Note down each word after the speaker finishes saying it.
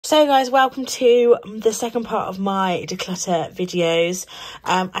So guys, welcome to the second part of my declutter videos.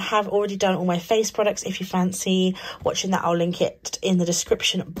 I have already done all my face products. If you fancy watching that, I'll link it in the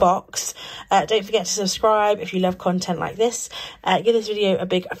description box. Don't forget to subscribe if you love content like this. Give this video a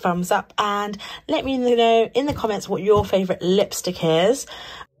big thumbs up and let me know in the comments what your favourite lipstick is.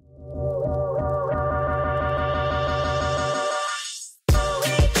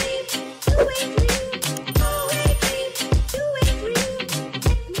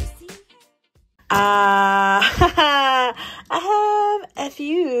 I have a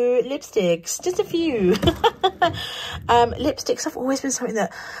few lipsticks, just a few. Lipsticks have always been something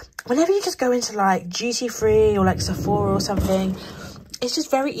that whenever you just go into like duty free or like Sephora or something, it's just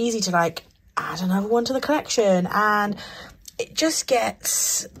very easy to like add another one to the collection, and it just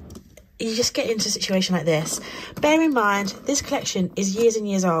gets, you just get into a situation like this. Bear in mind, this collection is years and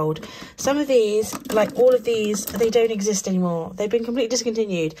years old. Some of these, like all of these, they don't exist anymore. They've been completely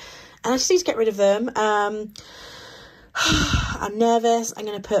discontinued. And I just need to get rid of them. I'm nervous. I'm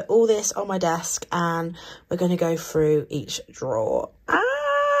going to put all this on my desk and we're going to go through each drawer.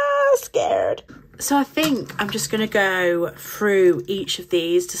 Scared. So I think I'm just going to go through each of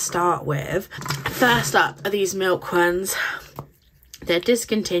these to start with. First up are these milk ones. They're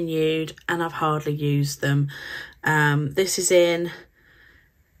discontinued and I've hardly used them. This is in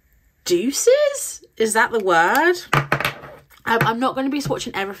Deuces? Is that the word? I'm not going to be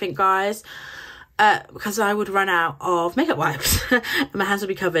swatching everything, guys, because I would run out of makeup wipes and my hands will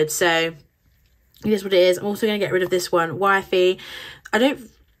be covered. So it is what it is. I'm also going to get rid of this one, Wifey. I don't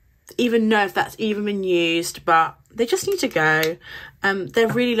even know if that's even been used, but they just need to go. They're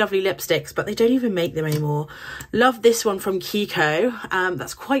really lovely lipsticks, but they don't even make them anymore. Love this one from Kiko.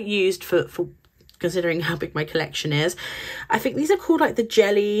 That's quite used for considering how big my collection is. I think these are called like the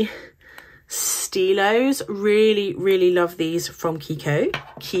jelly Stylos. Really love these from Kiko.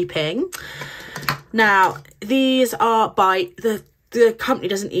 Keeping. Now these are by the company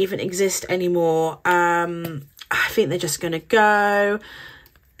doesn't even exist anymore. I think they're just gonna go.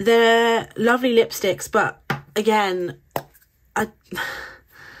 They're lovely lipsticks, but again, I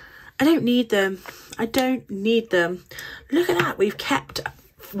don't need them. I don't need them. Look at that, we've kept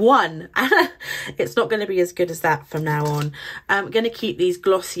one. It's not going to be as good as that from now on. I'm going to keep these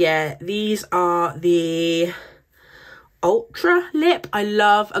Glossier. These are the Ultra Lip. I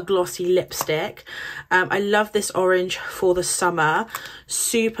love a glossy lipstick. I love this orange for the summer.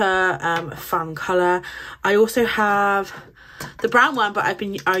 Super fun colour. I also have the brown one, but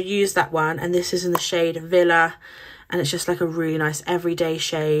I used that one, and this is in the shade Villa, and it's just like a really nice everyday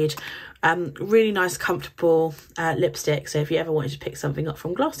shade. Really nice, comfortable lipstick. So if you ever wanted to pick something up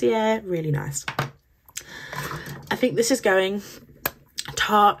from Glossier, really nice. I think this is going.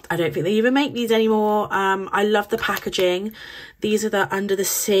 Tarte, I don't think they even make these anymore. I love the packaging. These are the Under the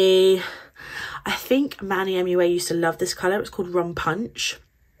Sea. I think Manny MUA used to love this colour. It's called Rum Punch.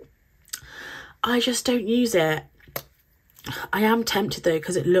 I just don't use it. I am tempted though,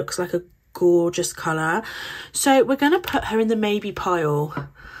 because it looks like a gorgeous colour. So we're going to put her in the maybe pile.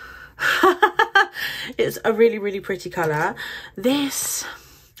 It's a really pretty colour. This,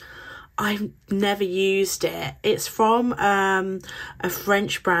 I've never used it. It's from a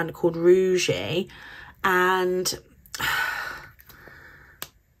French brand called Rouge, and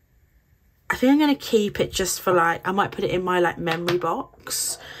I think I'm going to keep it just for like, I might put it in my like memory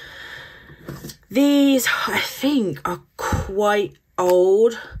box. These I think are quite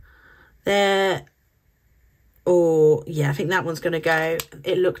old. They're, oh yeah, I think that one's gonna go.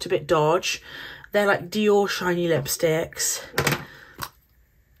 It looked a bit dodge. They're like Dior shiny lipsticks.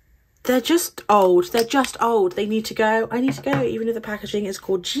 They're just old. They're just old. They need to go. I need to go, even if the packaging is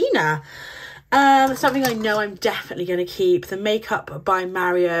called Gina. Something I know I'm definitely going to keep, the Makeup by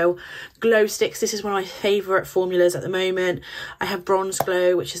Mario glow sticks. This is one of my favourite formulas at the moment. I have Bronze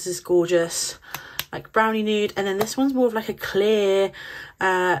Glow, which is this gorgeous like brownie nude, and then this one's more of like a clear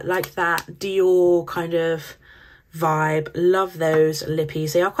like that Dior kind of vibe. Love those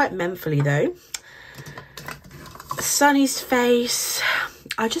lippies. They are quite mentally though. Sunny's Face,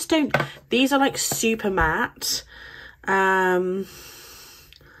 I just don't, these are like super matte.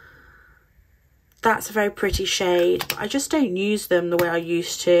 That's a very pretty shade, but I just don't use them the way I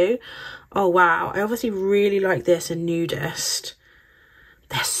used to. Oh wow, I obviously really like this in Nudist.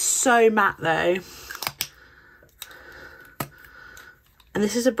 They're so matte though. And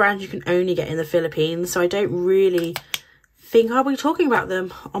this is a brand you can only get in the Philippines, so I don't really think I'll be talking about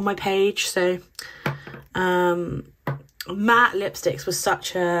them on my page. So matte lipsticks was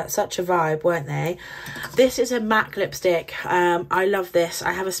such a vibe, weren't they? This is a MAC lipstick. I love this.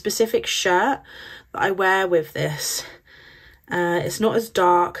 I have a specific shirt that I wear with this, It's not as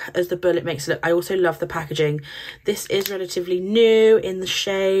dark as the Bullet makes it look. I also love the packaging. This is relatively new in the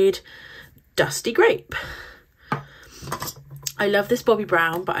shade Dusty Grape. I love this Bobbi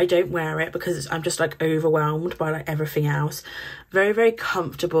Brown, but I don't wear it because I'm just like overwhelmed by like everything else. Very, very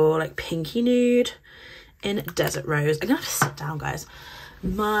comfortable, like pinky nude in Desert Rose. I'm gonna have to sit down, guys.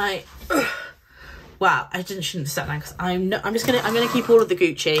 Wow, I shouldn't sit down because I'm gonna keep all of the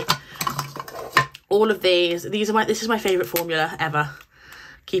Gucci. All of these are this is my favorite formula ever.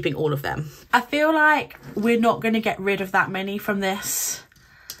 Keeping all of them. I feel like we're not gonna get rid of that many from this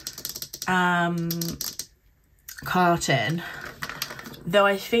carton, though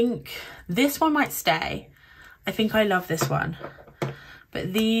I think this one might stay. I think I love this one,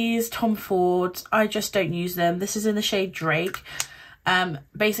 but these Tom Fords, I just don't use them. This is in the shade Drake.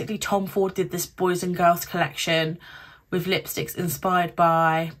 Basically Tom Ford did this boys and girls collection with lipsticks inspired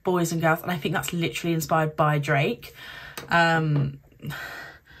by boys and girls, and I think that's literally inspired by Drake. And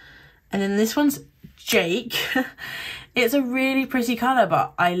then this one's Jake. It's a really pretty colour,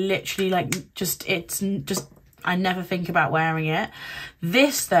 but I literally I never think about wearing it.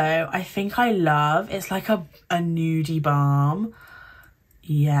 This though, I think I love. It's like a nudie balm.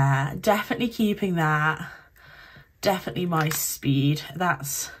 Yeah, definitely keeping that. Definitely my speed.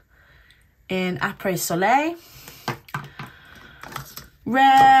 That's in Après Soleil.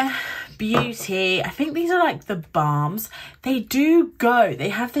 Rare Beauty. I think these are like the balms. They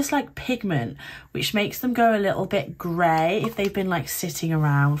have this like pigment which makes them go a little bit grey if they've been like sitting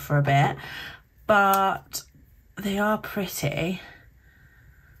around for a bit, but they are pretty.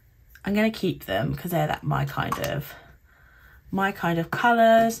 I'm gonna keep them because they're my kind of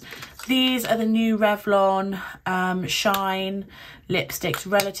colours. These are the new Revlon Shine lipsticks,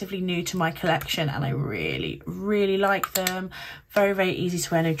 relatively new to my collection, and I really, really like them. Very, very easy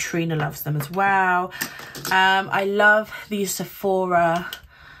to wear. Trina loves them as well. I love these Sephora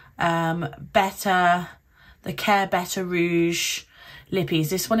the Care Better Rouge lippies.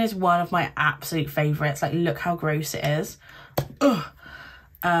 This one is one of my absolute favourites. Like, look how gross it is. Ugh.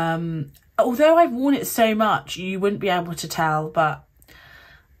 Although I've worn it so much, you wouldn't be able to tell, but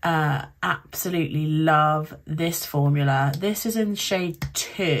absolutely love this formula. This is in shade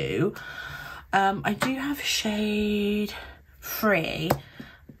 2. I do have shade 3,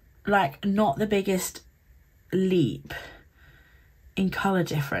 like not the biggest leap in colour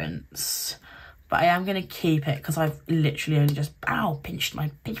difference, but I am going to keep it because I've literally only just, pinched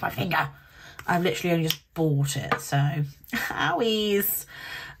my finger. I've literally only just bought it, so owies.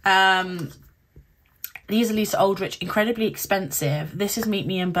 These are Lisa Aldrich, incredibly expensive. This is Meet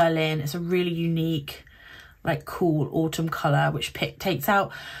Me in Berlin. It's a really unique, like cool autumn colour, which takes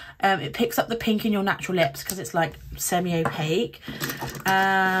out, it picks up the pink in your natural lips because it's like semi-opaque.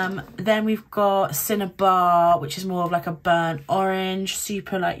 Then we've got Cinnabar, which is more of like a burnt orange,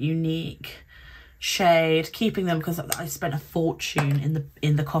 super like unique shade. Keeping them because I spent a fortune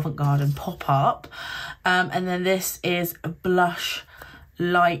in the Covent Garden pop-up. And then this is Blush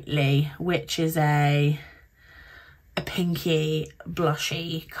Lightly, which is a pinky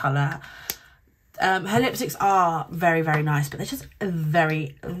blushy colour. Her lipsticks are very, very nice, but they're just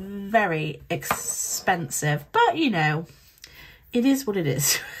very, very expensive. But you know, it is what it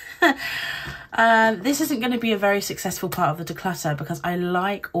is. This isn't going to be a very successful part of the declutter because I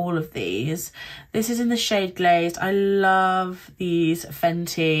like all of these. This is in the shade Glazed. I love these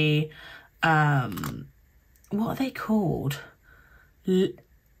Fenty, what are they called?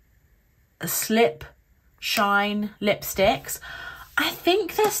 Slip Shine lipsticks. I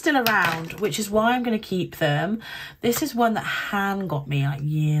think they're still around, which is why I'm going to keep them. This is one that Han got me like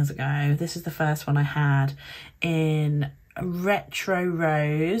years ago. This is the first one I had in Retro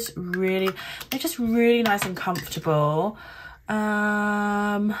Rose. Really, they're just really nice and comfortable.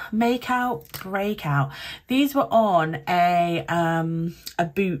 Makeout Breakout. These were on a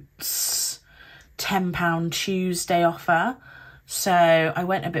Boots £10 Tuesday offer, so I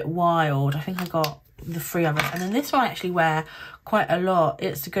went a bit wild. I think I got the 3 of it, and then this one I actually wear quite a lot.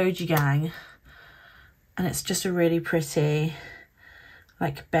 It's the Goji Gang, and it's just a really pretty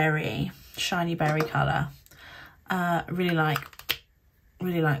like shiny berry colour. Really like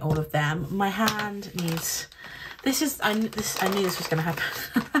all of them. My hand needs, I knew this was gonna happen.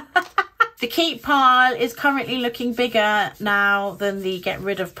 The keep pile is currently looking bigger now than the get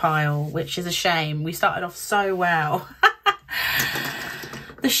rid of pile, which is a shame. We started off so well.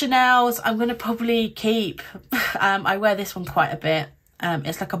 The Chanel's I'm going to probably keep. I wear this one quite a bit.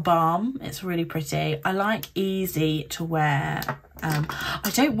 It's like a balm. It's really pretty. I like easy to wear.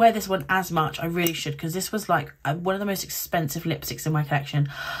 I don't wear this one as much. I really should, because this was like one of the most expensive lipsticks in my collection.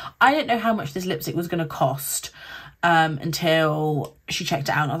 I didn't know how much this lipstick was going to cost. until she checked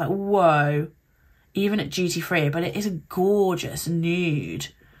it out. And I was like, whoa, even at duty free, but it is a gorgeous nude.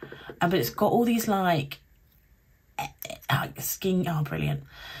 But it's got all these like brilliant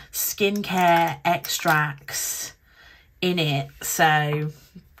skincare extracts in it. So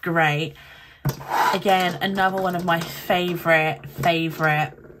great. Again, another one of my favorite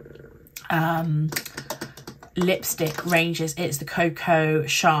lipstick ranges. It's the Cocoa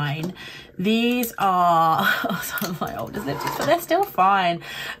Shine. These are some of my oldest lipsticks, but they're still fine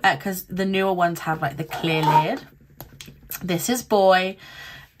because the newer ones have like the clear lid. This is Boy.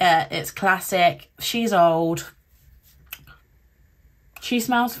 It's classic. She's old. She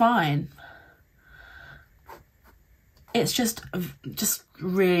smells fine. It's just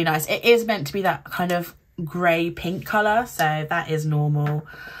really nice. It is meant to be that kind of grey pink colour, so that is normal.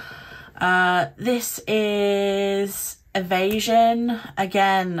 This is Evasion.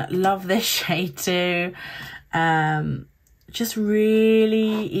 Again, love this shade too. Just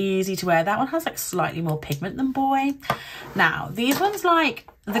really easy to wear. That one has like slightly more pigment than Boy. Now, these ones, like,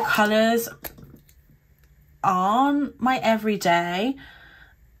 the colours aren't my everyday,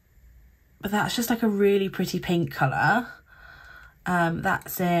 but that's just like a really pretty pink colour.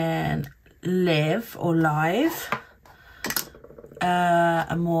 That's in Live or Live.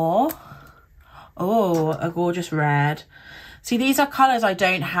 More. Oh, a gorgeous red. See, these are colours I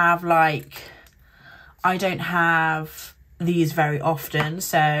don't have, like, I don't have these very often,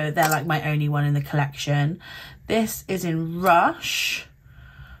 so they're like my only one in the collection. This is in Rush.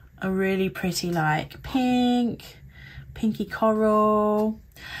 A really pretty, like, pinky coral.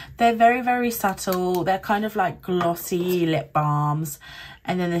 They're very, very subtle. They're kind of like glossy lip balms.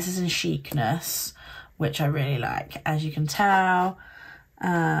 And then this is in Chicness, which I really like, as you can tell.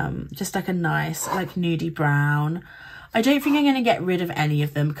 Just like a nice, like, nudie brown. I don't think I'm going to get rid of any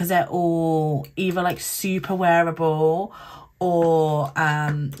of them because they're all either like super wearable or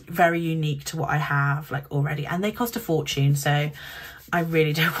very unique to what I have like already. And they cost a fortune, so I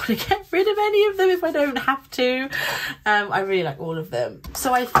really don't want to get rid of any of them if I don't have to. I really like all of them.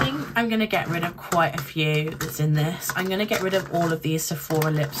 So I think I'm going to get rid of quite a few that's in this. I'm going to get rid of all of these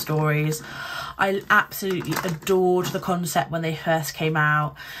Sephora Lip Stories. I absolutely adored the concept when they first came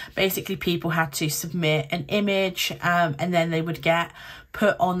out. Basically, people had to submit an image and then they would get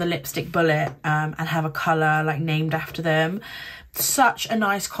put on the lipstick bullet and have a colour like named after them. Such a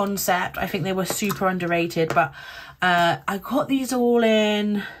nice concept. I think they were super underrated, but I got these all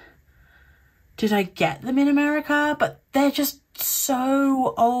in... Did I get them in America? But they're just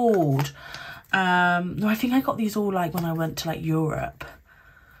so old. No, I think I got these all like when I went to like Europe.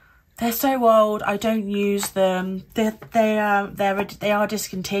 They're so old. I don't use them. They are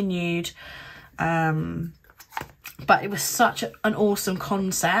discontinued. But it was such an awesome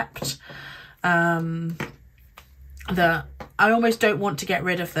concept that I almost don't want to get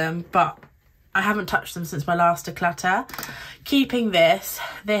rid of them, but I haven't touched them since my last declutter. Keeping this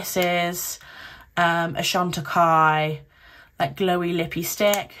is a Chantecaille like glowy lippy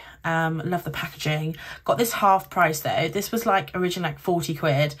stick. Love the packaging. Got this half price though. This was like originally like 40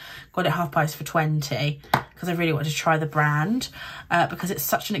 quid. Got it half price for 20 because I really wanted to try the brand because it's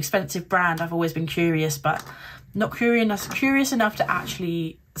such an expensive brand. I've always been curious, but not curious enough to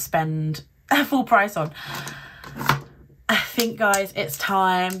actually spend full price on. I think, guys, it's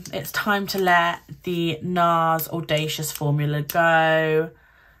time to let the NARS Audacious formula go.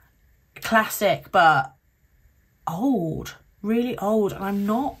 Classic, but old, really old, and I'm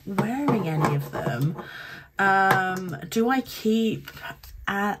not wearing any of them. Do I keep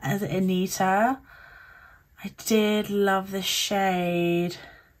as Anita? I did love the shade,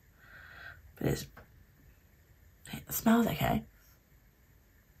 but it smells okay.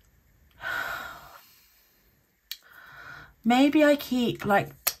 Maybe I keep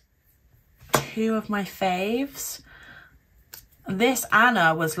like 2 of my faves. This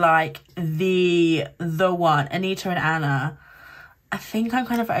Anna was like the one. Anita and Anna. I think I'm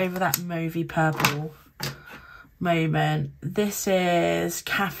kind of over that mauvey purple moment. This is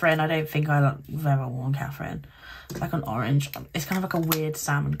Catherine. I don't think I've ever worn Catherine. It's like an orange. It's kind of like a weird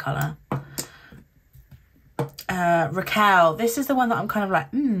salmon colour. Raquel. This is the one that I'm kind of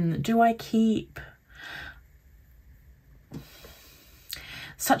like, do I keep?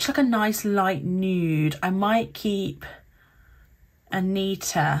 Such like a nice light nude. I might keep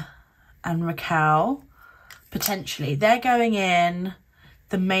Anita and Raquel, potentially. They're going in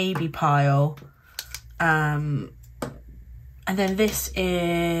the maybe pile. And then this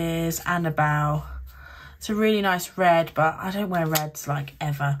is Annabelle. It's a really nice red, but I don't wear reds like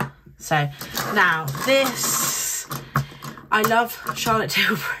ever. So now this, I love Charlotte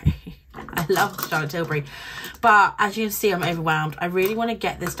Tilbury. I love Charlotte Tilbury. But as you can see, I'm overwhelmed. I really want to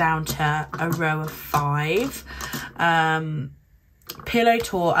get this down to a row of 5. Pillow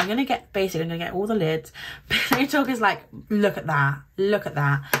Talk, I'm going to get all the lids. Pillow Talk is like, look at that. Look at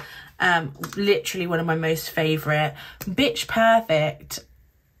that. Literally one of my most favourite. Bitch Perfect.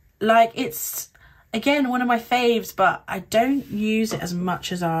 Like, it's, again, one of my faves, but I don't use it as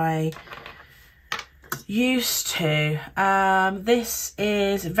much as I used to. This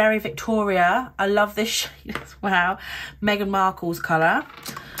is Very Victoria. I love this shade as well. Meghan Markle's colour.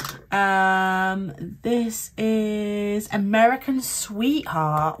 This is American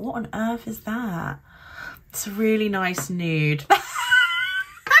Sweetheart. What on earth is that? It's a really nice nude.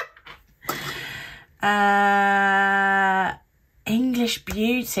 English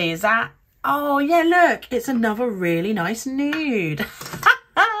Beauty, is that? Oh yeah, look, it's another really nice nude.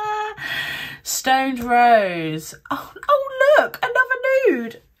 Stoned Rose. Oh look, another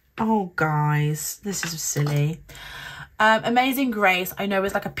nude. Oh guys, this is silly. Amazing Grace, I know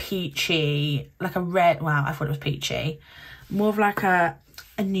is like a peachy, like a red. Wow, I thought it was peachy. More of like a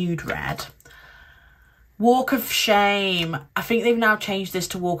nude red. Walk of Shame. I think they've now changed this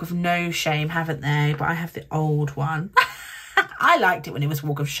to Walk of No Shame, haven't they? But I have the old one. I liked it when it was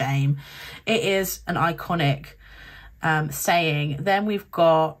Walk of Shame. It is an iconic saying. Then we've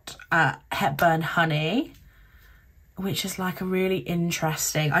got Hepburn Honey, which is like a really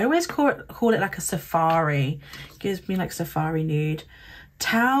interesting, I always call it like a safari. Gives me like safari nude.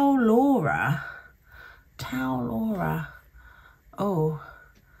 Tau Laura. Oh,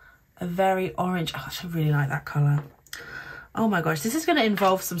 a very orange. Oh, I really like that colour. Oh my gosh, this is going to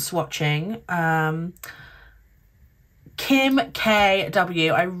involve some swatching. Kim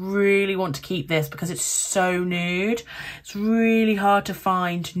KW, I really want to keep this because it's so nude. It's really hard to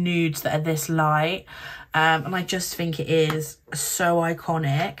find nudes that are this light. And I just think it is so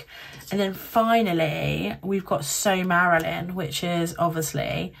iconic. And then finally, we've got So Marilyn, which is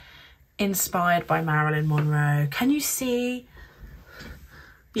obviously inspired by Marilyn Monroe. Can you see?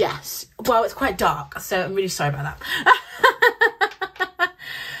 Yes. Well, it's quite dark, so I'm really sorry about that.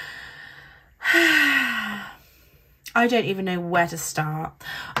 I don't even know where to start.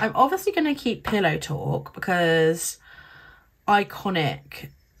 I'm obviously going to keep Pillow Talk because iconic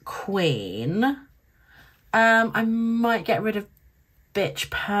queen. I might get rid of Bitch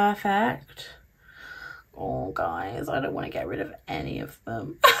Perfect. Oh, guys, I don't want to get rid of any of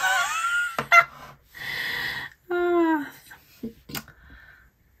them.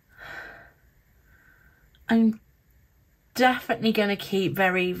 I'm definitely going to keep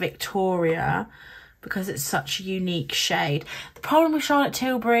Very Victoria because it's such a unique shade. The problem with Charlotte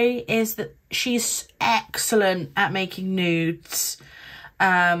Tilbury is that she's excellent at making nudes.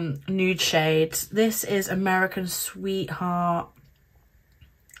 Nude shades. This is American Sweetheart.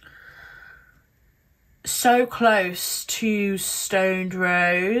 So close to Stoned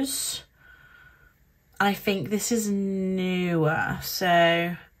Rose. I think this is newer,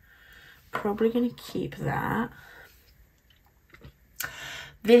 so probably going to keep that.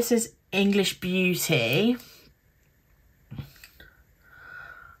 This is English Beauty.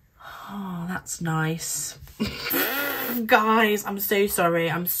 Oh, that's nice. Guys, I'm so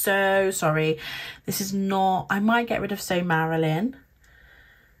sorry. I'm so sorry. This is not... I might get rid of So Marilyn.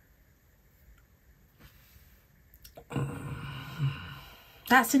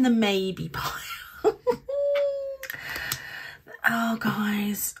 That's in the maybe pile. Oh,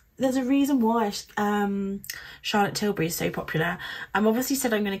 guys. There's a reason why Charlotte Tilbury is so popular. I'm obviously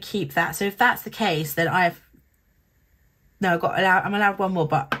said I'm going to keep that. So if that's the case, then I've... No, I'm allowed one more,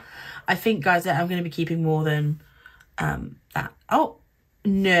 but I think, guys, that I'm going to be keeping more than... that. Oh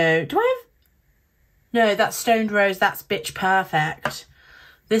no, do I have? No, that's Stoned Rose. That's Bitch Perfect.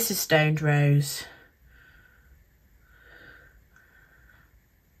 This is Stoned Rose.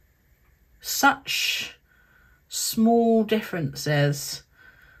 Such small differences.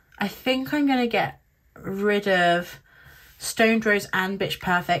 I think I'm gonna get rid of Stoned Rose and Bitch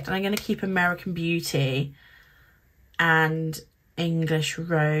Perfect, and I'm gonna keep American Beauty and English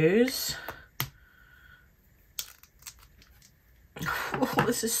Rose. Oh,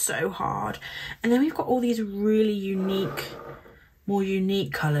 this is so hard. And then we've got all these really unique, more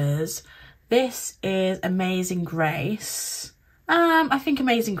unique colours. This is Amazing Grace. I think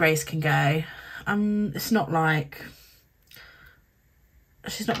Amazing Grace can go. It's not like...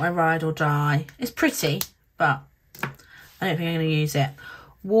 She's not my ride or die. It's pretty, but I don't think I'm going to use it.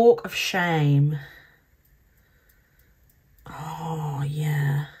 Walk of Shame. Oh,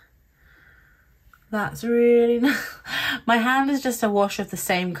 yeah. That's really nice. My hand is just a wash of the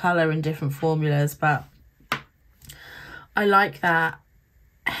same colour in different formulas, but I like that.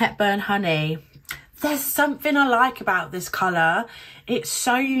 Hepburn Honey. There's something I like about this colour. It's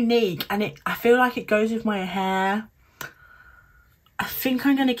so unique, and I feel like it goes with my hair. I think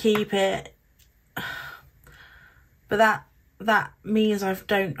I'm going to keep it. But that means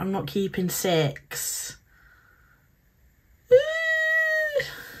I'm not keeping 6.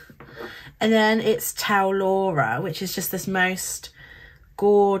 And then it's Tau Laura, which is just this most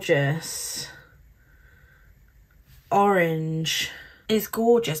gorgeous orange. It's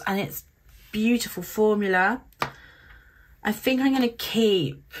gorgeous and it's beautiful formula. I think I'm going to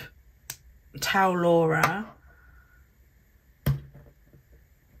keep Tau Laura.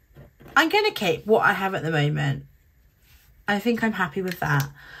 I'm going to keep what I have at the moment. I think I'm happy with that.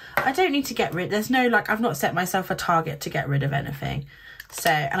 I don't need to get rid. There's no, like, I've not set myself a target to get rid of anything. So,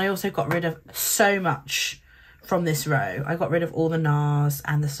 and I also got rid of so much from this row. I got rid of all the NARS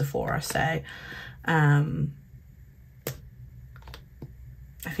and the Sephora. So, I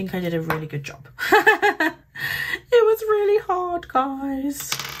think I did a really good job. It was really hard,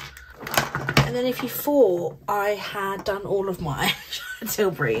 guys. And then if you thought I had done all of my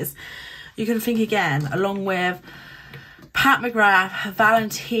Tilburys, you can think again, along with Pat McGrath,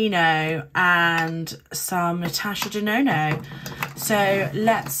 Valentino, and some Natasha Denona. So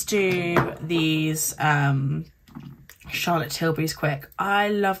let's do these Charlotte Tilburys quick. I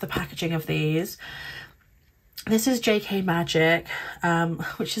love the packaging of these. This is JK Magic,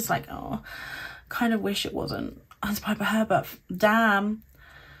 which is like, oh, kind of wish it wasn't inspired by her, but damn,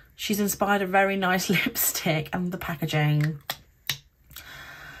 she's inspired a very nice lipstick, and the packaging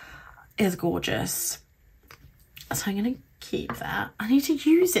is gorgeous. So I'm going to keep that. I need to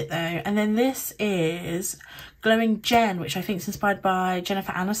use it though. And then this is Glowing Jen, which I think is inspired by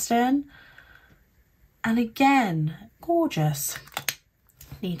Jennifer Aniston. And again, gorgeous.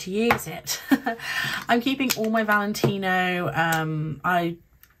 Need to use it. I'm keeping all my Valentino. I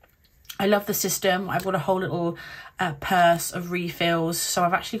love the system. I've got a whole little purse of refills. So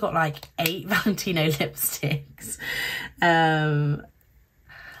I've actually got like 8 Valentino lipsticks. I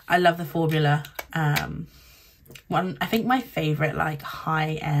love the formula. I think my favourite, like,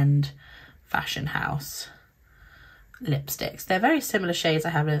 high-end fashion house lipsticks. They're very similar shades I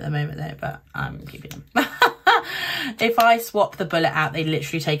have at the moment though, but I'm keeping them. If I swap the bullet out, they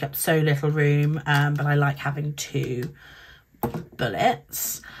literally take up so little room, but I like having 2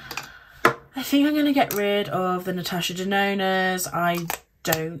 bullets. I think I'm going to get rid of the Natasha Denonas. I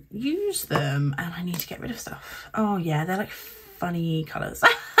don't use them, and I need to get rid of stuff. Oh yeah, they're like funny colours.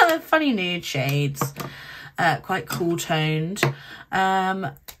 Funny nude shades. Quite cool toned.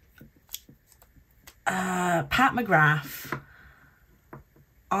 Pat McGrath,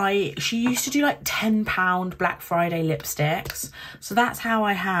 she used to do like £10 Black Friday lipsticks, so that's how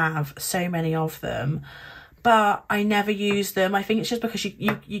I have so many of them, but I never use them. I think it's just because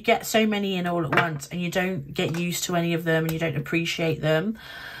you get so many in all at once and you don't get used to any of them and you don't appreciate them.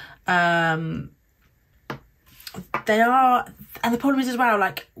 They are, and the problem is as well,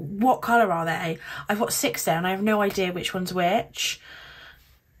 like, what colour are they? I've got 6 there and I have no idea which one's which.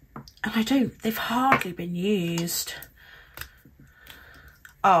 And they've hardly been used.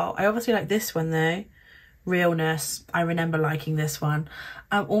 Oh, I obviously like this one though. Realness. I remember liking this one.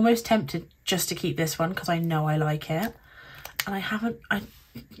 I'm almost tempted just to keep this one because I know I like it. And I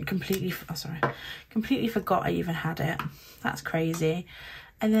completely forgot I even had it. That's crazy.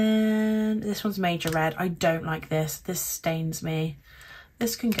 And then this one's Major Red. I don't like this. This stains me.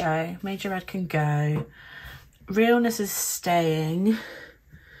 This can go. Major Red can go. Realness is staying.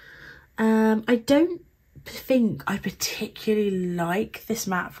 I don't think I particularly like this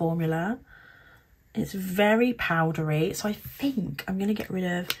matte formula. It's very powdery. So I think I'm going to get rid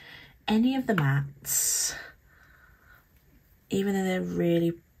of any of the mattes. Even though they're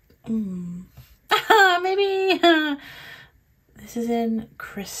really... maybe... This is in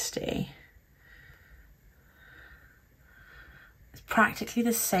Christie. It's practically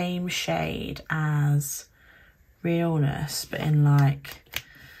the same shade as Realness, but in like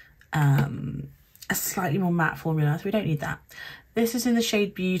a slightly more matte formula, so we don't need that. This is in the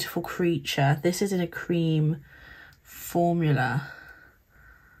shade Beautiful Creature. This is in a cream formula.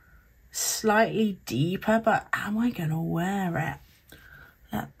 Slightly deeper, but am I gonna wear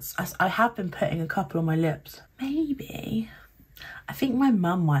it? I have been putting a couple on my lips. Maybe. I think my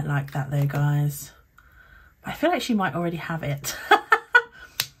mum might like that though, guys. I feel like she might already have it.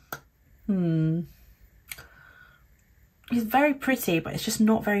 It's very pretty, but it's just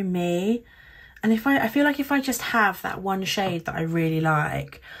not very me. And I feel like if I just have that one shade that I really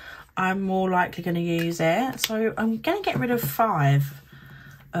like, I'm more likely going to use it. So I'm going to get rid of 5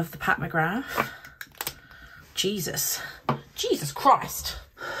 of the Pat McGrath. Jesus Christ.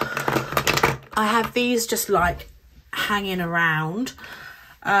 I have these just like hanging around.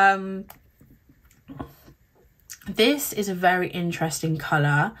 This is a very interesting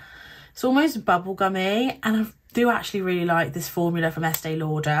colour. It's almost bubblegummy, and I do actually really like this formula from Estee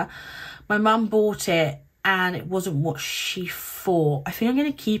Lauder. My mum bought it and it wasn't what she thought. I think I'm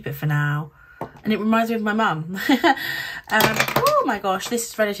going to keep it for now. And it reminds me of my mum. Oh my gosh, this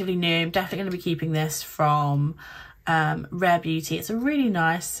is relatively new. I'm definitely going to be keeping this from Rare Beauty. It's a really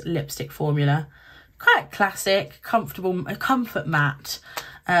nice lipstick formula. Quite classic, comfortable, a comfort matte.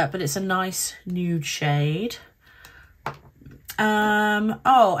 But it's a nice nude shade.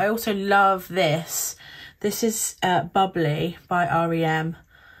 Oh, I also love this. This is Bubbly by REM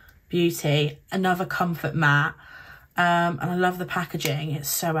Beauty. Another comfort matte. And I love the packaging. It's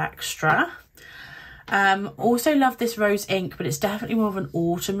so extra. Also love this Rose Ink, but it's definitely more of an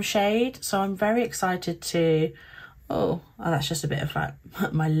autumn shade. So I'm very excited to... Oh, that's just a bit of like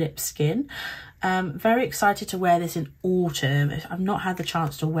my lip skin. Very excited to wear this in autumn. I've not had the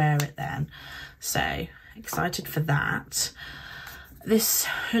chance to wear it then. So excited for that. This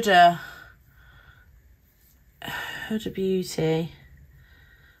Huda Beauty.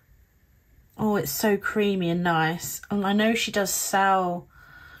 Oh, it's so creamy and nice. And I know she does sell,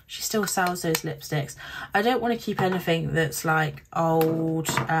 she still sells those lipsticks. I don't want to keep anything that's like old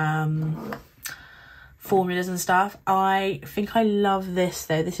formulas and stuff. I think I love this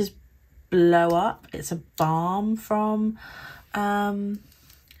though. This is Blow Up. It's a balm from Pat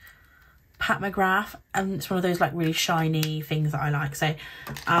McGrath, and it's one of those like really shiny things that I like. So and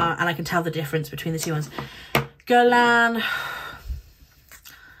I can tell the difference between the two ones. Guerlain,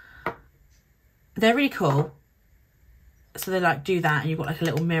 they're really cool. So they like do that, and you've got like a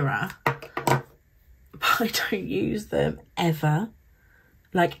little mirror, but I don't use them ever,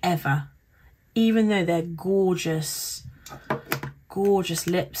 like ever, even though they're gorgeous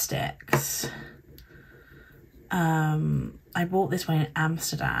lipsticks. I bought this one in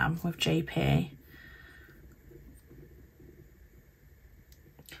Amsterdam with JP.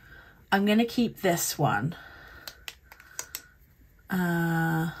 I'm gonna keep this one.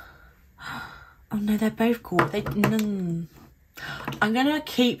 Oh no, they're both gorgeous. I'm gonna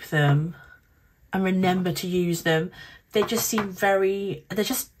keep them and remember to use them. They just seem they're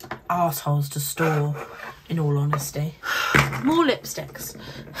just arseholes to store, in all honesty. More lipsticks.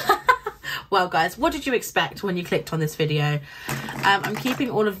 Well guys, what did you expect when you clicked on this video? I'm keeping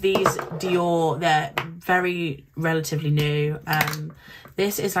all of these Dior. They're very relatively new.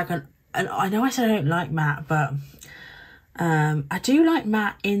 This is like I know I said I don't like matte, but I do like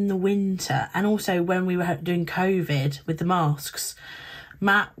matte in the winter, and also when we were doing COVID with the masks,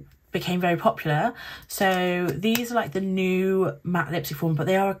 matte became very popular. So these are like the new matte lipstick form, but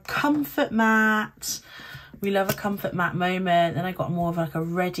they are a comfort matte. We love a comfort matte moment. Then I got more of like a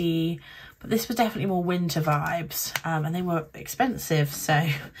ready, but this was definitely more winter vibes, and they were expensive. So,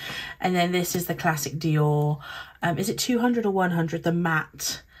 and then this is the classic Dior. Is it 200 or 100? The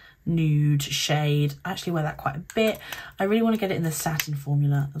matte nude shade. I actually wear that quite a bit. I really want to get it in the satin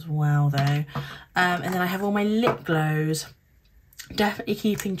formula as well though. And then I have all my lip glows. Definitely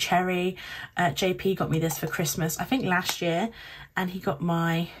keeping Cherry. JP got me this for Christmas, I think last year, and he got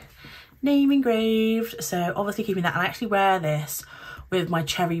my name engraved. So obviously keeping that. And I actually wear this with my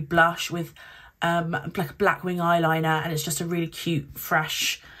Cherry blush with like a black wing eyeliner, and it's just a really cute,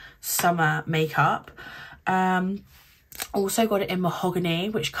 fresh summer makeup. Also got it in Mahogany,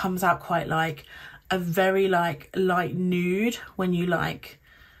 which comes out quite like a very like light nude when you like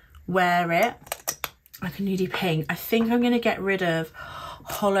wear it, like a nudie pink. I think I'm going to get rid of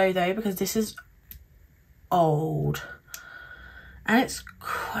Hollow though, because this is old and it's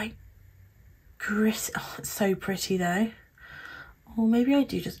quite gritty. Oh, it's so pretty though. Or maybe I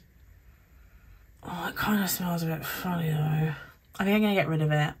do just... Oh, it kind of smells a bit funny though. I think I'm going to get rid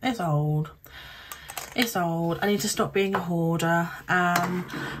of it. It's old. It's old. I need to stop being a hoarder.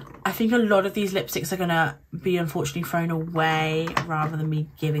 I think a lot of these lipsticks are going to be unfortunately thrown away rather than me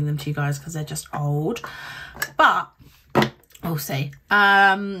giving them to you guys because they're just old. But we'll see.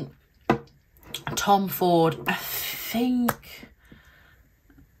 Tom Ford, I think...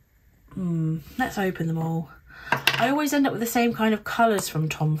 let's open them all. I always end up with the same kind of colours from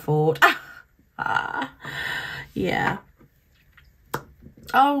Tom Ford. Yeah.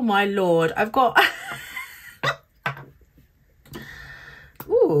 Oh my lord, I've got...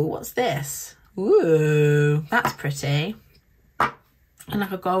 Ooh, what's this? Ooh, that's pretty. And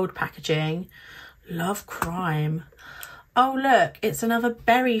like a gold packaging. Love Crime. Oh look, it's another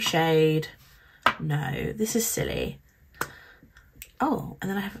berry shade. No, this is silly. Oh, and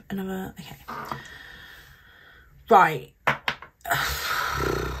then I have another... Okay. Right.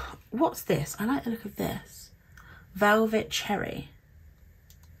 what's this? I like the look of this. Velvet Cherry.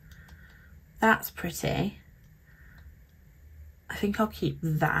 That's pretty. I think I'll keep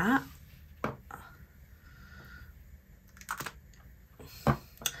that.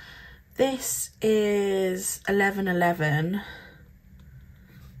 This is 1111.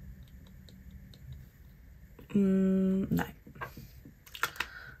 No.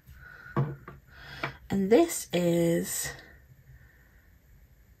 And this is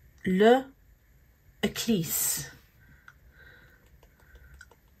l'Eclisse.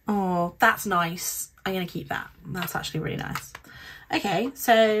 Oh, that's nice. I'm going to keep that. That's actually really nice. Okay,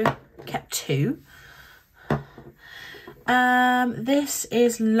 so kept 2. This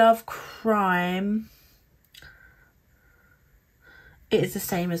is Love Crime. It is the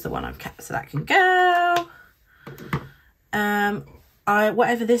same as the one I've kept, so that can go.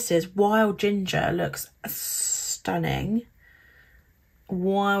 Whatever this is, Wild Ginger looks stunning.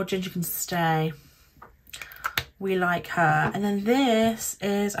 Wild Ginger can stay. We like her. And then this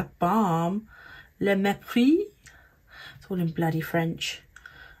is a balm, Le Mépris. It's all in bloody French.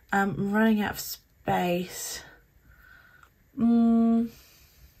 I'm running out of space. I don't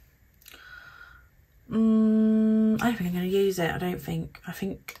think I'm going to use it. I think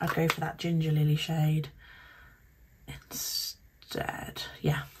I'd go for that Ginger Lily shade instead.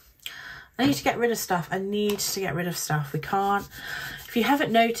 Yeah. I need to get rid of stuff. We can't. If you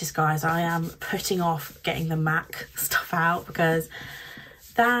haven't noticed, guys, I am putting off getting the MAC stuff out because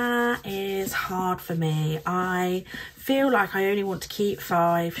that is hard for me. I feel like I only want to keep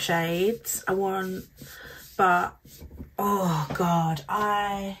 5 shades. But oh God,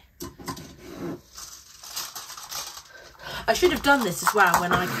 I should have done this as well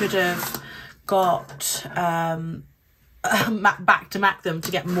when I could have got back to MAC them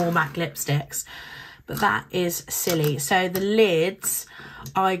to get more MAC lipsticks, but that is silly. So the lids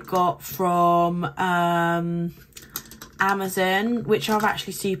I got from Amazon, which are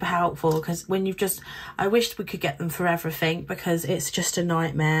actually super helpful because when you've just, I wished we could get them for everything because it's just a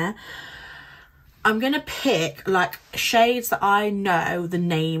nightmare. I'm going to pick like shades that I know the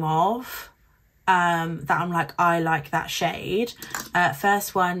name of, that I'm like, I like that shade.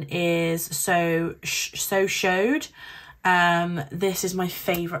 First one is So Showed. This is my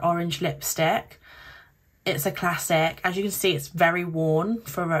favourite orange lipstick. It's a classic. As you can see, it's very worn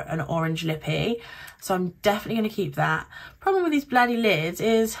for an orange lippy. So I'm definitely going to keep that. Problem with these bloody lids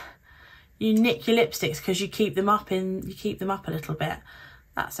is you nick your lipsticks because you keep them up a little bit.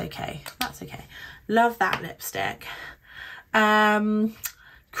 That's okay. That's okay. Love that lipstick. Creme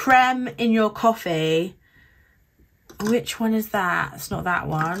in Your Coffee. Which one is that? It's not that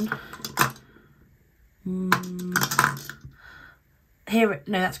one. No,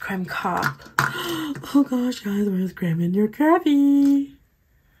 that's Creme Cup. Oh gosh, guys, where's Creme in Your Coffee?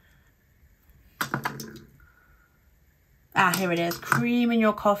 Ah, here it is. Cream in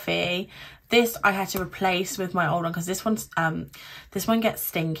Your Coffee. This I had to replace with my old one because this one gets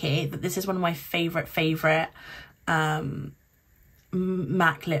stinky. This is one of my favorite MAC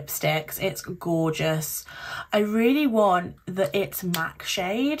lipsticks. It's gorgeous. I really want the It's MAC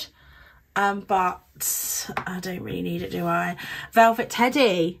shade, but I don't really need it, do I? Velvet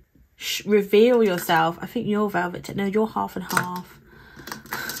Teddy, reveal yourself. I think you're Velvet Teddy. No, you're half and half.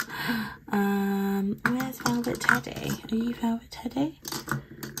 Where's Velvet Teddy? Are you Velvet Teddy?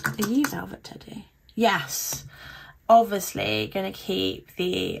 Are you Velvet Teddy? Yes. Obviously gonna keep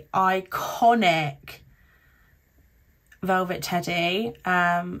the iconic Velvet Teddy.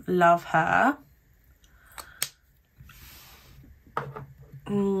 Love her.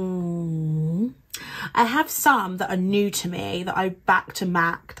 I have some that are new to me that I back to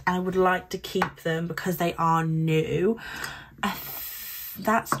MAC and I would like to keep them because they are new.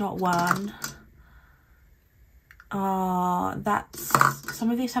 That's not one. Oh,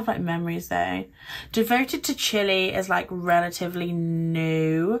 some of these have like memories though. Devoted to Chili is like relatively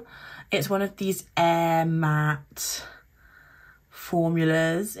new. It's one of these Air Matte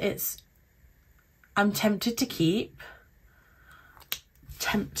formulas. I'm tempted to keep.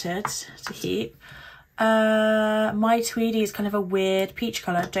 My Tweedy is kind of a weird peach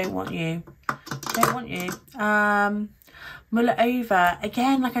colour. Don't want you. Mull It Over,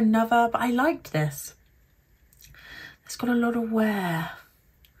 again, like another, but I liked this. It's got a lot of wear,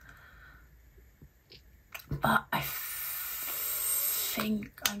 but I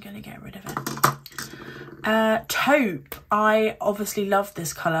think I'm gonna get rid of it. Taupe, I obviously love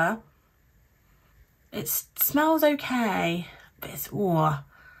this colour. It smells okay, but it's, oh,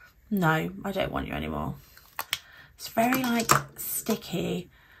 no, I don't want you anymore. It's very like sticky.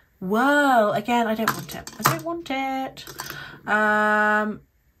 Whoa, again, I don't want it.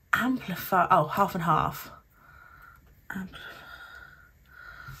 Amplify, oh, half and half.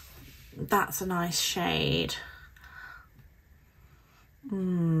 That's a nice shade.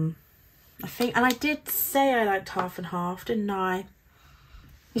 I think, and I did say I liked half and half, didn't I?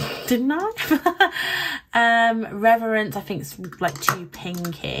 Didn't I? Reverence, I think it's like too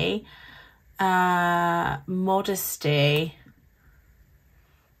pinky. Modesty.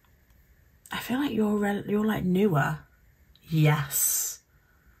 I feel like you're like newer. Yes,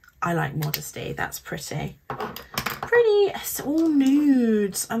 I like modesty. That's pretty. It's all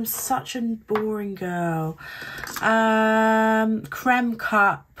nudes. I'm such a boring girl. Creme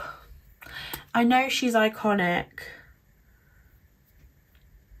Cup. I know she's iconic.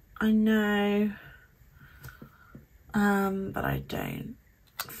 I know. But I don't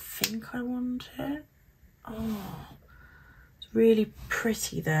think I want it. Oh, it's really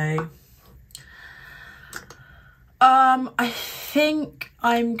pretty though. I think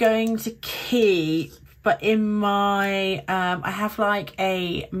I'm going to keep, but in my, I have like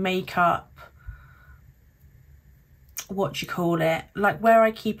a makeup, what do you call it? Like where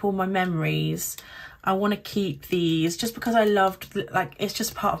I keep all my memories. I want to keep these just because I loved, like, it's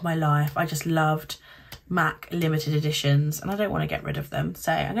just part of my life. I just loved MAC limited editions and I don't want to get rid of them.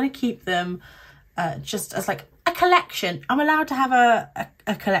 So I'm going to keep them just as like a collection. I'm allowed to have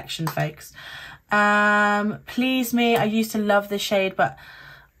a collection, folks. Please Me. I used to love this shade, but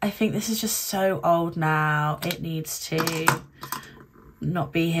I think this is just so old now. It needs to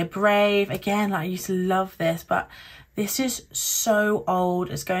not be here. Brave. Again, like I used to love this, but this is so old.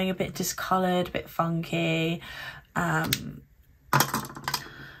 It's going a bit discoloured, a bit funky. Another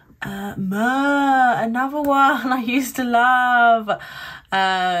one I used to love.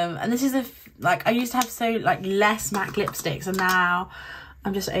 And this is like, I used to have so like less MAC lipsticks and now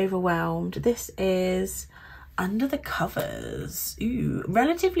I'm just overwhelmed. This is Under the Covers. Ooh,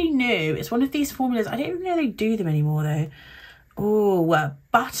 relatively new. It's one of these formulas. I don't even know they do them anymore though. Oh,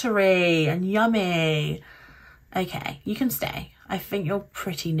 buttery and yummy. Okay, you can stay. I think you're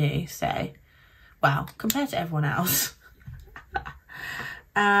pretty new, so, well, compared to everyone else.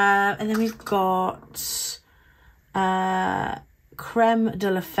 And then we've got Creme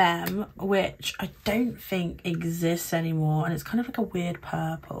de la Femme, which I don't think exists anymore, and it's kind of like a weird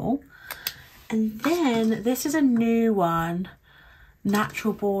purple. And then this is a new one,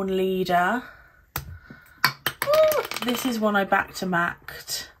 Natural Born Leader. Ooh, this is one I back to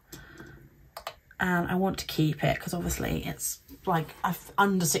MAC'd. And I want to keep it because obviously it's like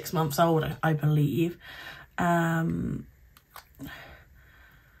under 6 months old, I believe. I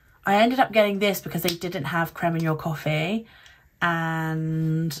ended up getting this because they didn't have creme in your coffee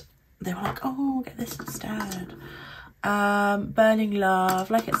and they were like, oh, get this instead. Burning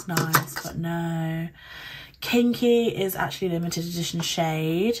Love, like it's nice, but no. Kinky is actually a limited edition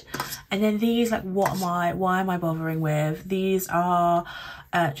shade. And then these, like, why am I bothering with? These are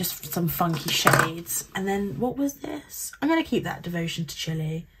just some funky shades. And then what was this? I'm going to keep that, Devotion to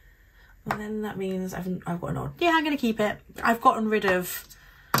Chili. Well, then that means I've got an odd. Yeah, I'm going to keep it. I've gotten rid of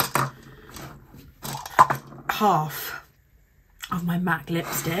half of my MAC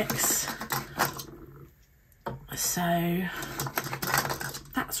lipsticks. So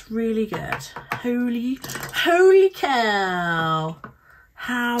that's really good. Holy cow.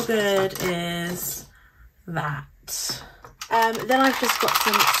 How good is that? Then I've just got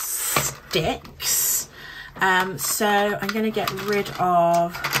some sticks. So I'm going to get rid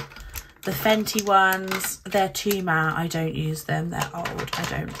of the Fenty ones. They're too matte. I don't use them. They're old. I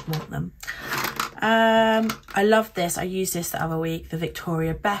don't want them. I love this. I used this the other week. The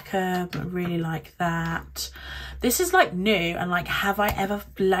Victoria Beckham. I really like that. This is like new and like, have I ever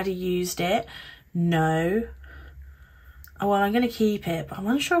bloody used it? No. Oh, well, I'm going to keep it, but I'm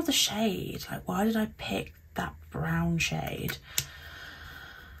unsure of the shade. Like, why did I pick that brown shade?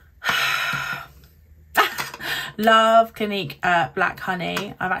 Love Clinique Black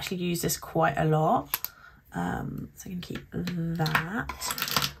Honey. I've actually used this quite a lot. So I can keep that.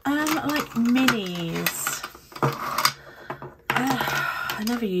 Like minis. I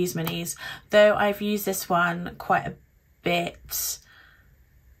never use minis, though I've used this one quite a bit.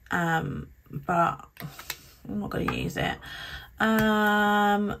 But I'm not going to use it.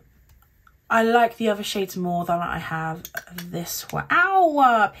 I like the other shades more than I have this one.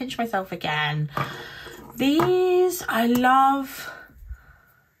 Ow! Pinch myself again. These I love.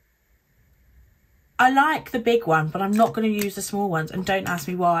 I like the big one, but I'm not going to use the small ones. And don't ask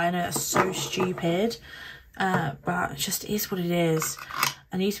me why. I know that's so stupid. But it just is what it is.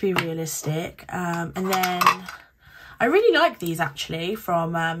 I need to be realistic. And then I really like these actually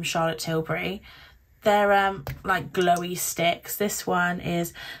from Charlotte Tilbury. They're like glowy sticks. This one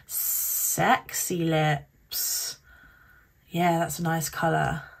is Sexy Lips. Yeah, that's a nice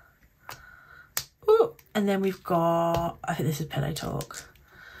colour. Ooh. And then we've got, I think this is Pillow Talk.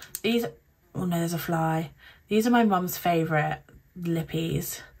 These, oh no, there's a fly. These are my mum's favourite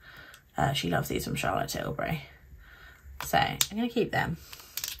lippies. She loves these from Charlotte Tilbury. So I'm going to keep them.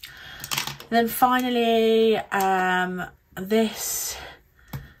 And then finally, this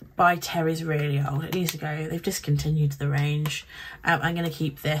by Terry's really old. It needs to go. They've discontinued the range. I'm going to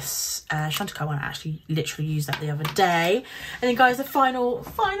keep this Chantecaille one. I actually literally used that the other day. And then guys, the final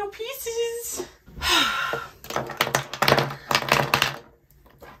pieces.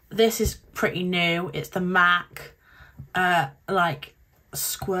 This is pretty new. It's the MAC like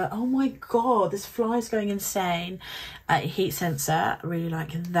squirt. Oh my god, this fly's going insane. Heat sensor, I really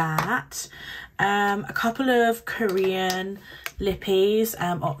like that. A couple of Korean lippies.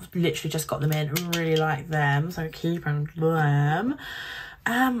 I've literally just got them in, really like them, so keep them.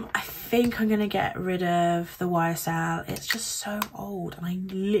 I think I'm gonna get rid of the YesStyle. It's just so old and I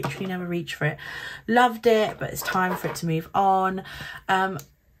literally never reach for it. Loved it, but it's time for it to move on.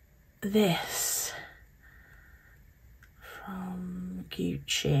 This from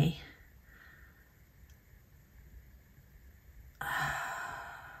Gucci. I'm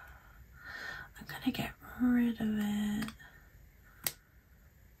gonna get rid of it,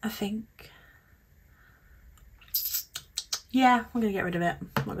 I think. Yeah, I'm gonna get rid of it.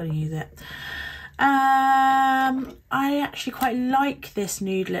 I'm not gonna use it. I actually quite like this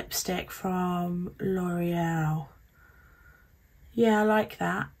nude lipstick from L'Oreal. Yeah, I like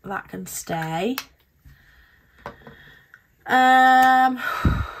that. That can stay.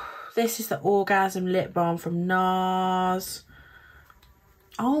 This is the Orgasm Lip Balm from NARS.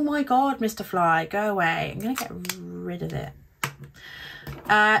 Oh my god, Mr. Fly, go away. I'm gonna get rid of it.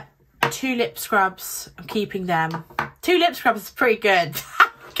 2 lip scrubs, I'm keeping them. 2 lip scrubs is pretty good,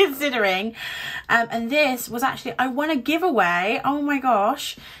 considering. And this was actually, I won a giveaway. Oh my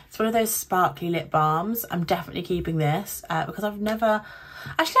gosh. It's one of those sparkly lip balms. I'm definitely keeping this because I've never,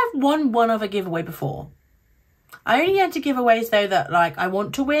 actually I've won one other giveaway before. I only enter giveaways though that like I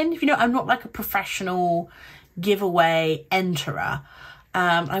want to win. If you know, I'm not like a professional giveaway enterer.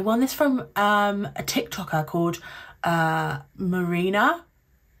 I won this from a TikToker called Marina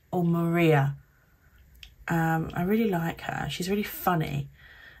or Maria. I really like her. She's really funny.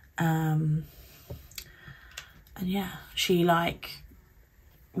 And yeah, she like,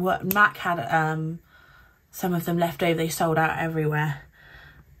 what Mac had some of them left over. They sold out everywhere.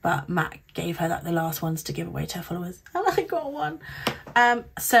 But Mac gave her like the last ones to give away to her followers. And I got one.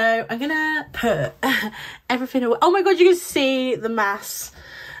 So I'm gonna put everything away. Oh my god, you can see the mass.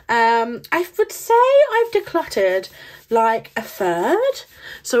 I would say I've decluttered like a third.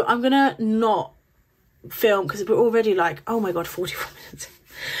 So I'm gonna not film because we're already like, oh my god, 44 minutes.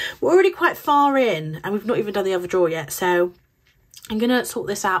 We're already quite far in and we've not even done the other drawer yet. So I'm gonna sort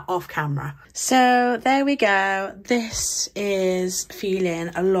this out off camera. So there we go. This is feeling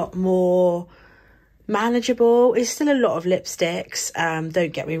a lot more manageable. It's still a lot of lipsticks,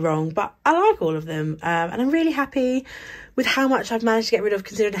 don't get me wrong, but I like all of them. And I'm really happy with how much I've managed to get rid of,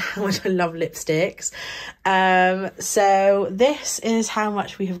 considering how much I love lipsticks. So this is how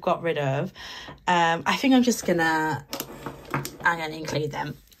much we have got rid of. I think I'm gonna include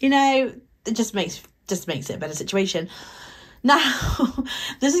them. You know, it just makes it a better situation. Now,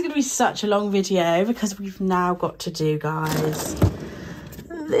 this is going to be such a long video because we've now got to do, guys,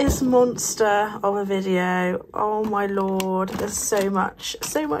 this monster of a video. Oh my lord, there's so much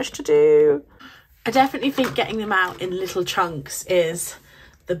to do. I definitely think getting them out in little chunks is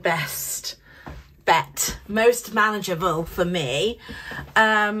the best bet, most manageable for me.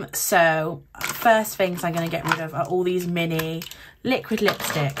 So first things I'm going to get rid of are all these mini liquid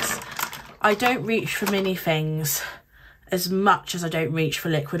lipsticks. I don't reach for mini things as much as I don't reach for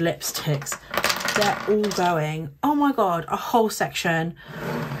liquid lipsticks. They're all going. Oh my god, a whole section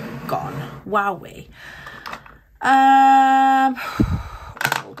gone. Wowee. Oh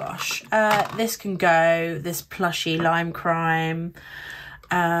gosh. This can go, this plushy Lime Crime.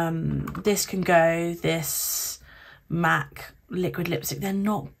 This can go, this MAC liquid lipstick. They're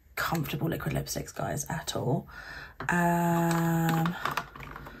not comfortable liquid lipsticks, guys, at all.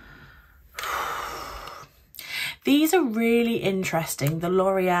 These are really interesting, the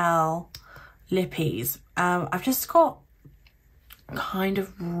L'Oreal lippies. I've just got kind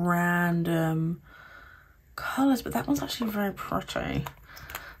of random colours, but that one's actually very pretty.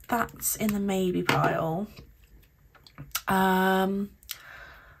 That's in the maybe pile. I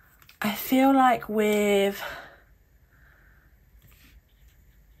feel like with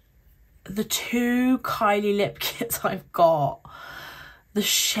the two Kylie lip kits I've got, the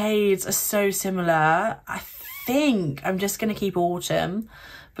shades are so similar. I think I'm just going to keep Autumn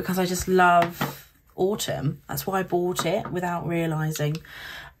because I just love Autumn. That's why I bought it without realising.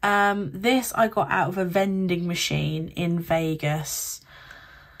 This I got out of a vending machine in Vegas.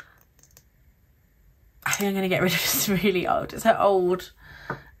 I think I'm going to get rid of this really old. It's an old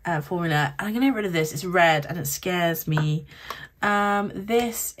formula. I'm going to get rid of this. It's red and it scares me.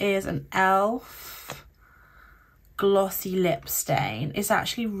 This is an e.l.f. glossy lip stain. It's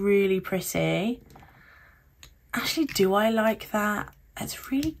actually really pretty. Actually, do I like that?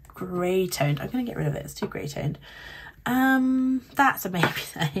 It's really grey toned. I'm going to get rid of it. It's too grey toned. That's a maybe.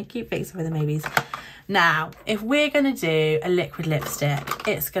 I keep fixing with the maybes. Now, if we're going to do a liquid lipstick,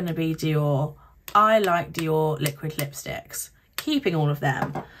 it's going to be Dior. I like Dior liquid lipsticks. Keeping all of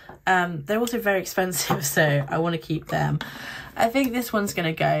them. They're also very expensive, so I want to keep them. I think this one's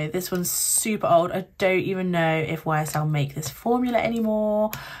going to go. This one's super old. I don't even know if YesStyle make this formula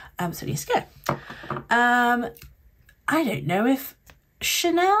anymore. So it needs to go. I don't know if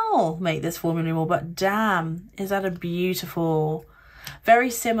Chanel make this formula anymore, but damn, is that a beautiful, very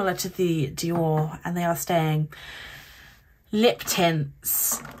similar to the Dior, and they are staying. Lip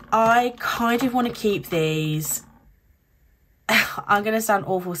tints. I kind of want to keep these. I'm going to sound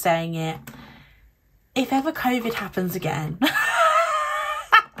awful saying it. If ever COVID happens again.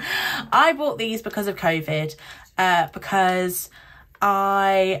 I bought these because of COVID. Because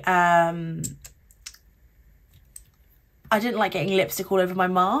I didn't like getting lipstick all over my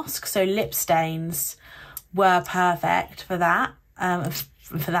mask. So lip stains were perfect for that.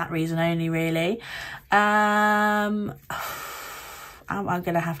 For that reason only, really. I'm going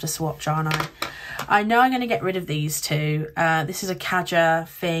to have to swatch, aren't I? I know I'm going to get rid of these two. This is a Kaja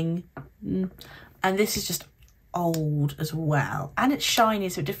thing. And this is just old as well. And it's shiny,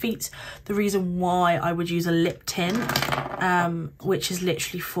 so it defeats the reason why I would use a lip tint. Which is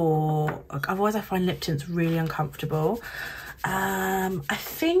literally for... Otherwise, I find lip tints really uncomfortable. I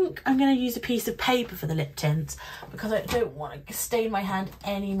think I'm going to use a piece of paper for the lip tints because I don't want to stain my hand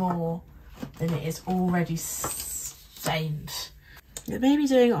any more than it is already stained. Maybe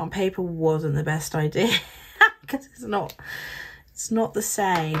doing it on paper wasn't the best idea because it's not the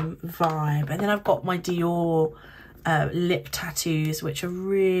same vibe. And then I've got my Dior lip tattoos, which are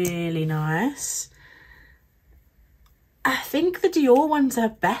really nice. I think the Dior ones are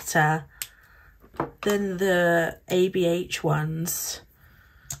better than the ABH ones.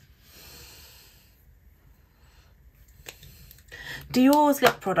 Dior's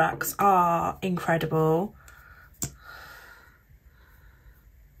lip products are incredible.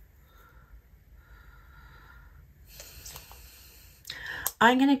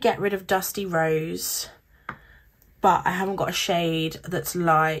 I'm going to get rid of Dusty Rose, but I haven't got a shade that's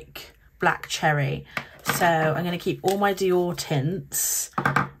like Black Cherry. So I'm going to keep all my Dior tints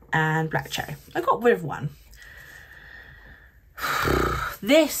and Black Cherry. I got rid of one.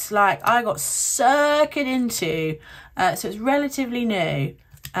 This, like, I got suckered into, so it's relatively new.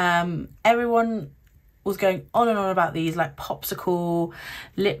 Everyone was going on and on about these, like popsicle,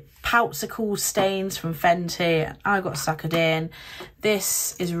 lip poutsicle stains from Fenty. I got suckered in.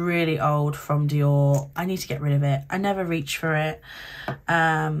 This is really old from Dior. I need to get rid of it. I never reach for it.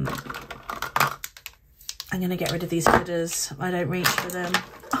 I'm going to get rid of these hooders. I don't reach for them.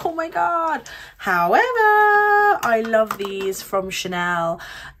 Oh my God. However, I love these from Chanel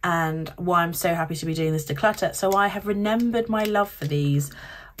and why I'm so happy to be doing this declutter. So I have remembered my love for these.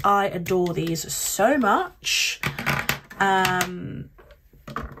 I adore these so much.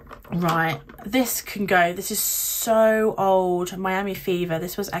 Right, this can go. This is so old. Miami Fever.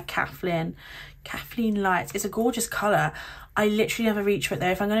 This was a Kathleen Lights. It's a gorgeous colour. I literally never reach for it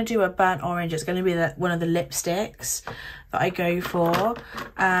though. If I'm going to do a burnt orange, it's going to be one of the lipsticks that I go for.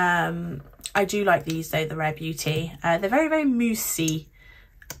 I do like these though, the Rare Beauty. They're very, very moussey.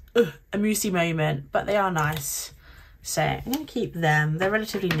 A moussey moment, but they are nice. So I'm going to keep them. They're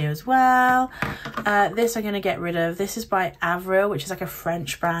relatively new as well. This I'm going to get rid of. This is by Avril, which is like a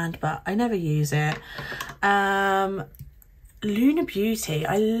French brand, but I never use it. Luna Beauty.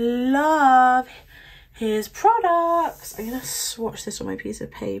 I love his products. I'm going to swatch this on my piece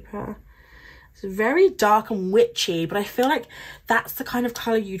of paper. It's very dark and witchy, but I feel like that's the kind of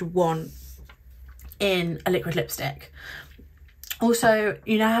colour you'd want in a liquid lipstick. Also,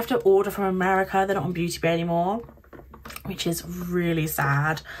 you now have to order from America. They're not on Beauty Bay anymore, which is really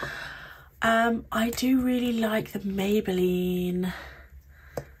sad. I do really like the Maybelline.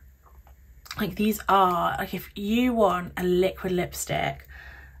 Like, these are, like, if you want a liquid lipstick.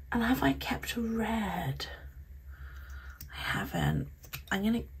 And have I kept a red? I haven't. I'm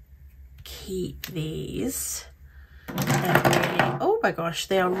gonna keep these. Really, oh my gosh,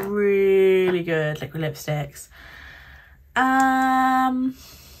 they are really good liquid lipsticks. I'm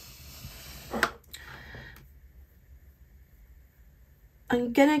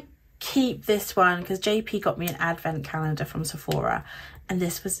gonna keep this one because JP got me an advent calendar from Sephora and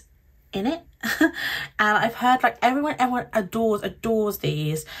this was in it. And I've heard like everyone adores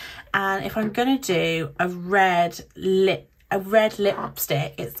these, and if I'm gonna do a red lipstick,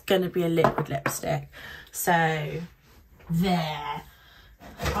 it's gonna be a liquid lipstick. So there.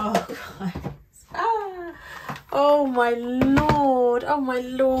 Oh god. Oh my lord, oh my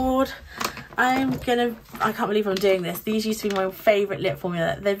lord. I can't believe I'm doing this. These used to be my favourite lip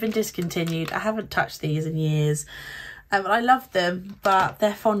formula. They've been discontinued. I haven't touched these in years. I love them, but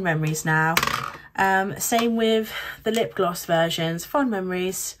they're fond memories now. Same with the lip gloss versions. Fond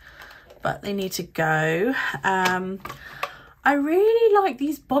memories, but they need to go. I really like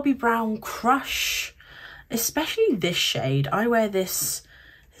these Bobbi Brown Crush, especially this shade. I wear this,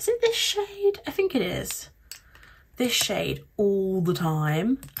 is it this shade? I think it is. This shade all the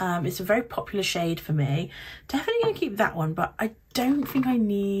time. It's a very popular shade for me. Definitely gonna keep that one, but I don't think I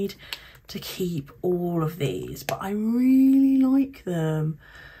need to keep all of these, but I really like them.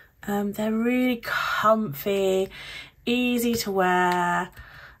 They're really comfy, easy to wear.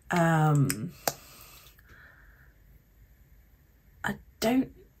 I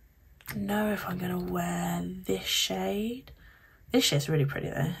don't know if I'm gonna wear this shade. This shade's really pretty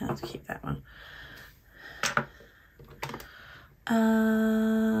though. I have to keep that one.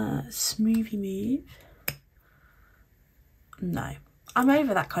 Smoothie Move. No, I'm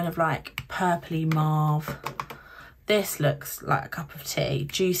over that kind of like purpley mauve. This looks like a cup of tea.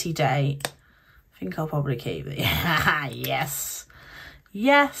 Juicy Date. I think I'll probably keep it. Yes.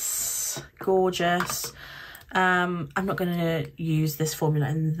 Yes. Gorgeous. I'm not going to use this formula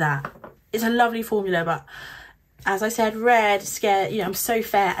in that. It's a lovely formula, but as I said, red, scared, you know, I'm so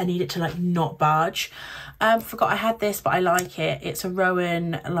fair, I need it to like not budge. Forgot I had this, but I like it. It's a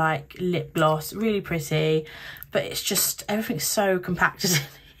Rowan like lip gloss, really pretty, but it's just, everything's so compacted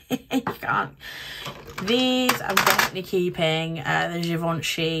in it. You can't. These I'm definitely keeping. The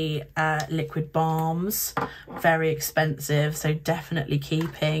Givenchy liquid balms, very expensive, so definitely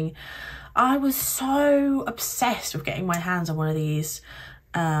keeping. I was so obsessed with getting my hands on one of these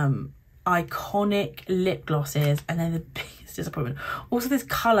iconic lip glosses, and then the biggest disappointment. Also this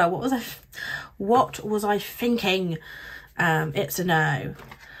colour, what was I thinking? It's a no.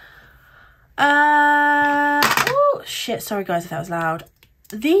 Oh shit, sorry guys if that was loud.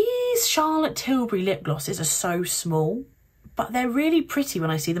 These Charlotte Tilbury lip glosses are so small, but they're really pretty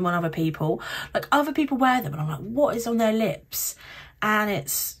when I see them on other people. Like other people wear them and I'm like, what is on their lips? And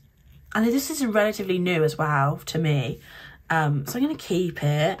this is relatively new as well to me. So I'm gonna keep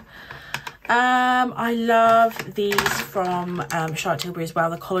it. I love these from Charlotte Tilbury as well,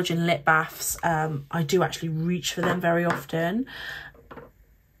 the collagen lip baths. I do actually reach for them very often.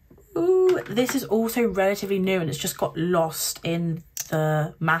 Ooh, this is also relatively new and it's just got lost in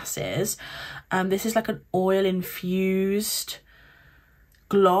the masses. This is like an oil infused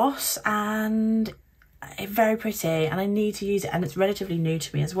gloss and it's very pretty and I need to use it, and it's relatively new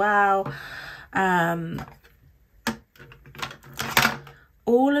to me as well.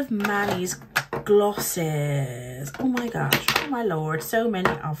 All of Manny's glosses, oh my gosh, oh my lord, so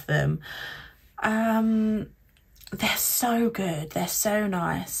many of them. They're so good, they're so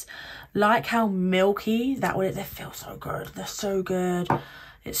nice. Like how milky that one is, they feel so good, they're so good.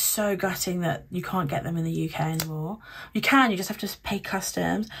 It's so gutting that you can't get them in the UK anymore. You can, you just have to pay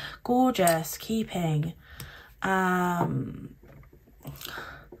customs. Gorgeous, keeping.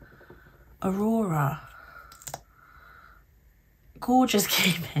 Aurora. Gorgeous,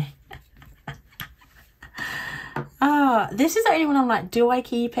 keeping. This is the only one I'm like, do I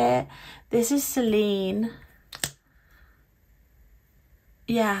keep it? This is Celine.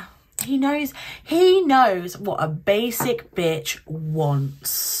 Yeah, he knows what a basic bitch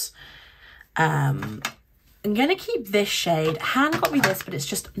wants. I'm gonna keep this shade. Han got me this, but it's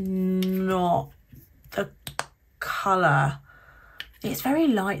just not the colour. It's very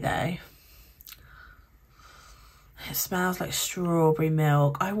light though. It smells like strawberry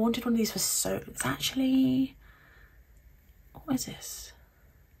milk. I wanted one of these for so... It's actually... What is this?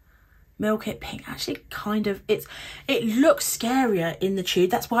 Milk It Pink. Actually, kind of... It looks scarier in the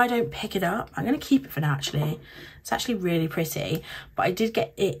tube. That's why I don't pick it up. I'm going to keep it for now, actually. It's actually really pretty. But I did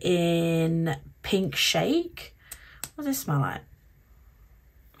get it in Pink Shake. What does this smell like?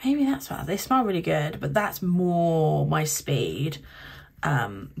 Maybe that's what... They smell really good, but that's more my speed.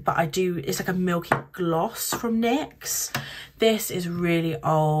 but I do, it's like a milky gloss from NYX. This is really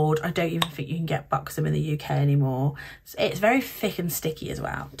old. I don't even think you can get Buxom in the UK anymore. It's very thick and sticky as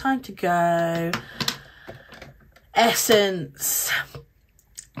well. Time to Go. Essence.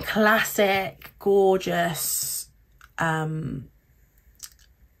 Classic, gorgeous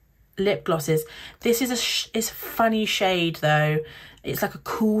lip glosses. This is it's a funny shade though. It's like a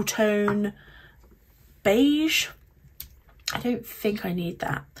cool tone beige. I don't think I need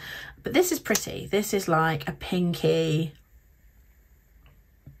that, but this is pretty. This is like a pinky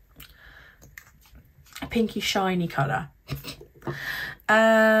shiny colour.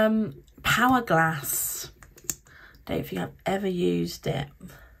 Hourglass. Don't think I've ever used it.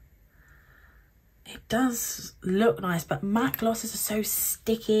 It does look nice, but matte glosses are so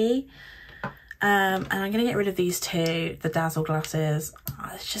sticky. And I'm going to get rid of these two, the Dazzle glosses.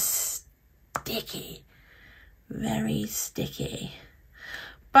 Oh, it's just sticky. Very sticky.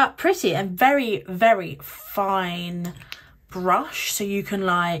 But pretty and very, very fine brush. So you can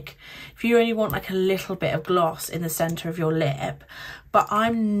like, if you only want like a little bit of gloss in the centre of your lip, but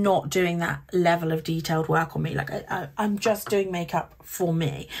I'm not doing that level of detailed work on me. Like I'm just doing makeup for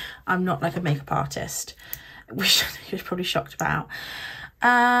me. I'm not like a makeup artist, which I was probably shocked about.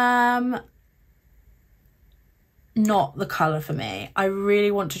 Not the colour for me. I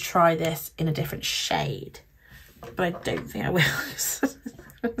really want to try this in a different shade, but I don't think I will.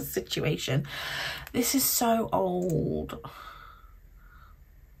 Situation. This is so old.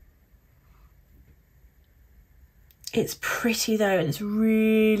 It's pretty though, and it's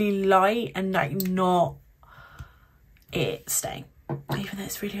really light and like not it's staying, even though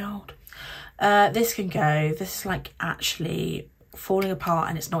it's really old. This can go. This is like actually falling apart,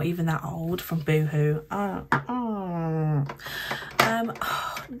 and it's not even that old, from Boohoo.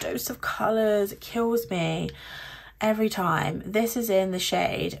 Dose of Colours, it kills me every time. This is in the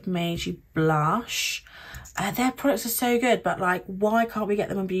shade Made You Blush. Their products are so good, but like, why can't we get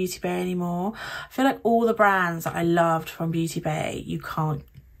them on Beauty Bay anymore? I feel like all the brands that I loved from Beauty Bay, you can't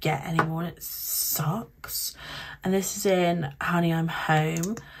get anymore, and it sucks. And this is in Honey, I'm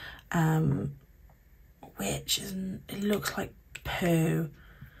Home, which isn't, it looks like poo.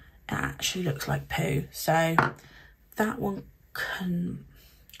 It actually looks like poo. So that one can,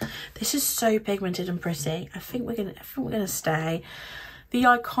 this is so pigmented and pretty. I think we're gonna stay. The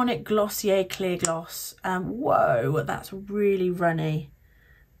iconic Glossier Clear Gloss. Whoa, that's really runny.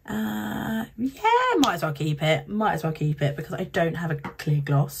 Yeah, might as well keep it. Might as well keep it because I don't have a clear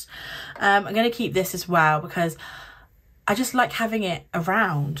gloss. I'm going to keep this as well because I just like having it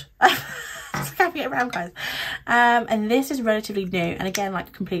around. Just like having it around, guys. And this is relatively new. And again,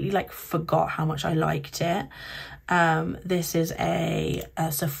 like completely like forgot how much I liked it. This is a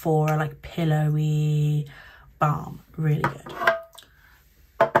Sephora like pillowy balm. Really good.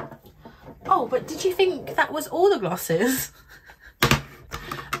 Oh, but did you think that was all the glosses?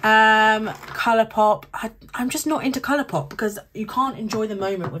 Colourpop. I'm just not into Colourpop because you can't enjoy the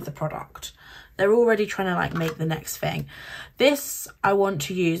moment with the product. They're already trying to like make the next thing. This, I want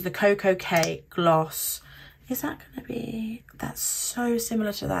to use the Cocoa Cake gloss. Is that going to be... That's so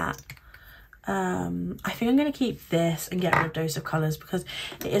similar to that. I think I'm going to keep this and get rid of Dose of Colours because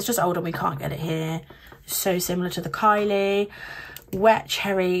it is just old and we can't get it here. So similar to the Kylie. Wet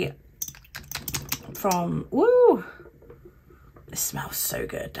Cherry from... Woo! This smells so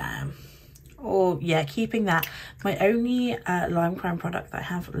good, damn. Oh, yeah, keeping that. My only Lime Crime product that I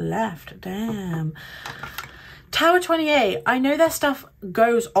have left, damn. Tower 28. I know their stuff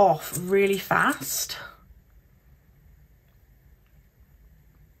goes off really fast.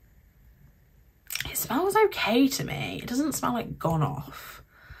 It smells okay to me. It doesn't smell like gone off.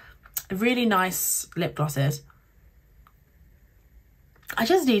 Really nice lip glosses. I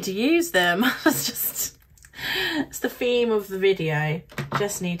just need to use them. It's the theme of the video.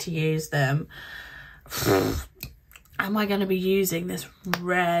 Just need to use them. Am I going to be using this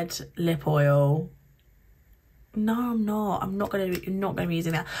red lip oil? No, I'm not. I'm not going to be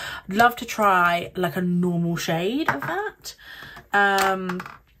using that. I'd love to try like a normal shade of that.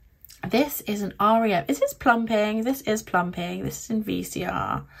 This is an REM. Is this plumping? This is plumping. This is in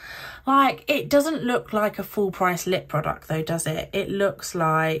VCR. Like, it doesn't look like a full price lip product though, does it? It looks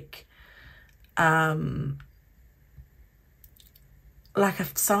like a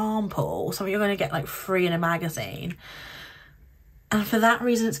sample, something you're going to get like free in a magazine. And for that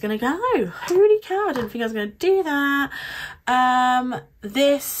reason, it's going to go. Holy cow, I didn't think I was going to do that.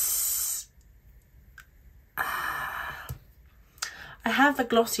 This... I have the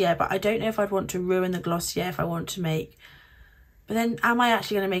Glossier, but I don't know if I'd want to ruin the Glossier if I want to make... But then, am I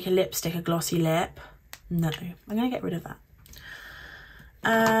actually going to make a lipstick a glossy lip? No, I'm going to get rid of that.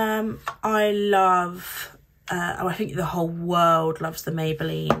 I love, I think the whole world loves the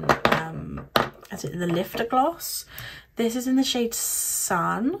Maybelline, is it the Lifter Gloss? This is in the shade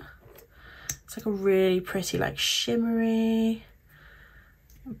Sun. It's like a really pretty, like shimmery,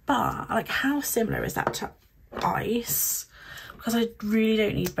 but like how similar is that to Ice? Because I really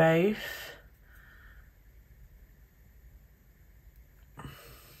don't need both.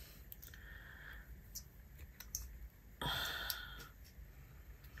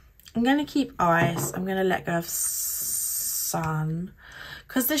 I'm going to keep Ice. I'm going to let go of Sun.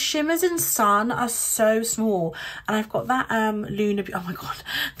 Because the shimmers in Sun are so small. And I've got that Luna... Oh my god.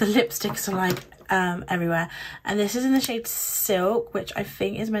 The lipsticks are like everywhere. And this is in the shade Silk, which I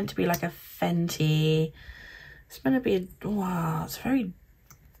think is meant to be like a Fenty. It's meant to be... Wow, it's a very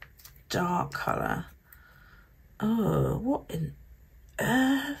dark colour. Oh, what in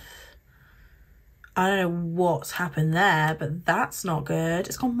earth? I don't know what's happened there, but that's not good.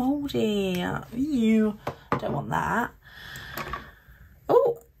 It's gone mouldy. Ew, don't want that.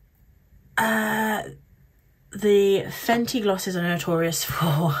 Oh, the Fenty glosses are notorious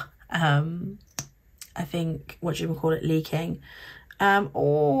for, I think, what you would call it, leaking.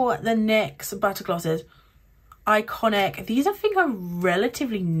 Or the NYX butter glosses, iconic. These I think are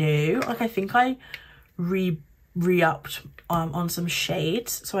relatively new. Like I think I re-upped on some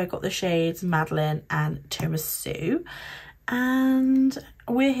shades. So I got the shades Madeline and Tiramisu, and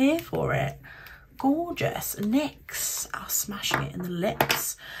we're here for it. Gorgeous. NYX are smashing it in the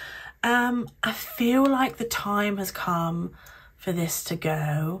lips. I feel like the time has come for this to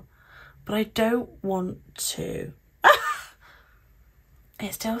go, but I don't want to.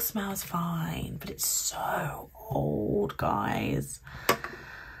 It still smells fine, but it's so old, guys.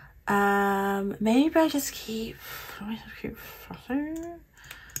 Maybe I just keep fussing,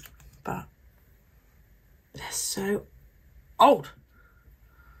 but they're so old.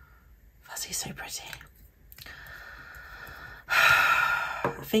 Fuzzy's so pretty.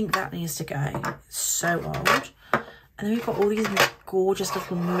 I think that needs to go. It's so old. And then we've got all these gorgeous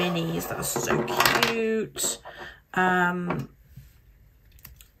little minis that are so cute.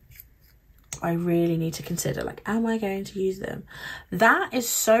 I really need to consider, like, am I going to use them? That is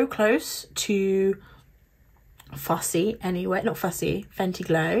so close to Fussy anyway. Not Fussy, Fenty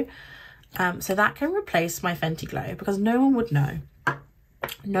Glow. So that can replace my Fenty Glow because no one would know.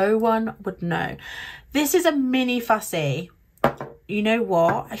 No one would know. This is a mini Fussy. You know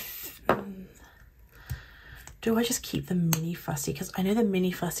what? Do I just keep the mini Fussy? Because I know the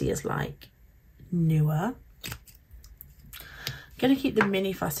mini Fussy is like newer. Gonna keep the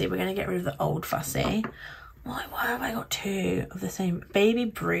mini Fussy. We're gonna get rid of the old Fussy. Why have I got two of the same? Baby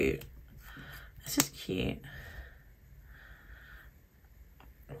Brute. This is cute.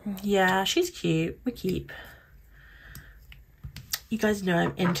 Yeah, she's cute. We keep. You guys know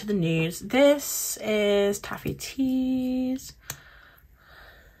I'm into the news. This is Taffy Teas.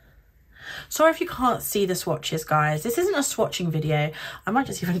 Sorry if you can't see the swatches, guys. This isn't a swatching video. I might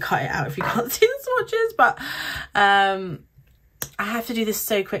just even cut it out if you can't see the swatches, but I have to do this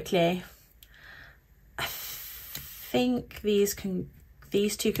so quickly. I think these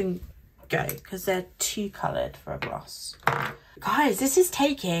two can go because they're too coloured for a gloss. Guys, this is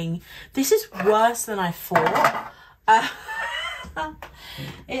worse than I thought.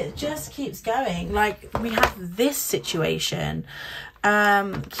 It just keeps going. Like, we have this situation.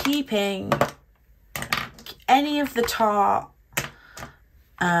 Keeping any of the Tarte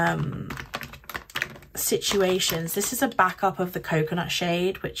situations. This is a backup of the coconut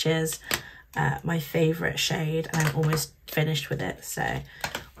shade, which is my favourite shade, and I'm almost finished with it, so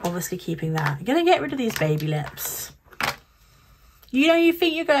obviously keeping that. I'm gonna get rid of these baby lips. You know, you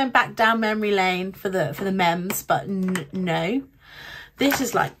think you're going back down memory lane for the mems, but no. This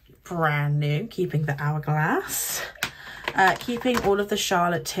is like brand new. Keeping the Hourglass. Keeping all of the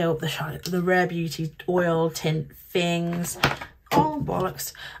Charlotte Tilbury, the Rare Beauty oil tint things. Oh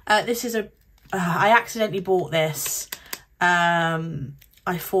bollocks! This is I accidentally bought this.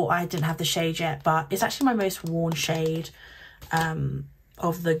 I thought I didn't have the shade yet, but it's actually my most worn shade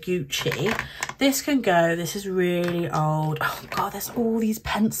of the Gucci. This can go. This is really old. Oh god, there's all these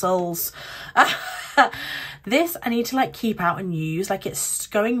pencils. This I need to like keep out and use. Like, it's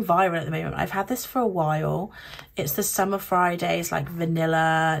going viral at the moment. I've had this for a while. It's the Summer Fridays like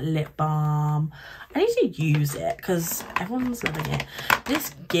vanilla lip balm. I need to use it because everyone's loving it.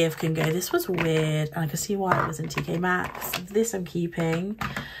 This Give can go. This was weird, and I can see why it was in TK Maxx. This I'm keeping.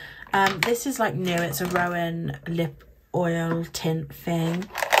 This is like new. It's a Rowan lip oil tint thing.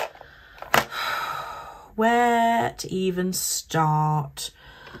 Where to even start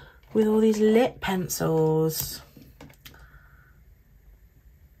with all these lip pencils?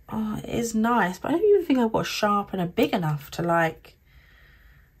 oh, it is nice, but I don't even think I've got a sharpener big enough to like,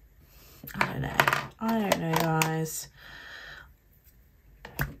 I don't know guys.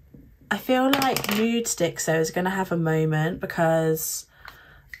 I feel like Nude Sticks though is going to have a moment because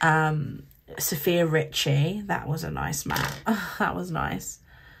Sophia Richie, that was a nice mat. Oh, that was nice.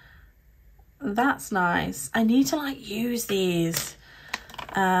 That's nice. I need to like use these.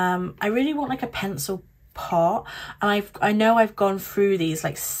 I really want like a pencil pot, and I know I've gone through these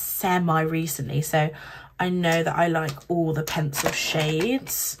like semi recently, so I know that I like all the pencil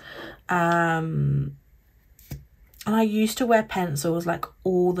shades. And I used to wear pencils like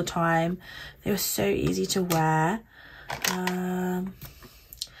all the time. They were so easy to wear.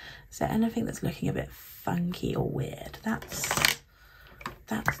 Is there anything that's looking a bit funky or weird? That's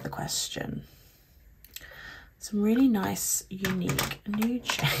the question. Some really nice, unique nude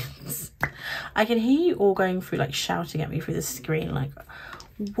shades. I can hear you all going through, like shouting at me through the screen, like,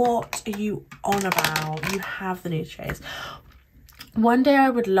 what are you on about? You have the nude shades. One day I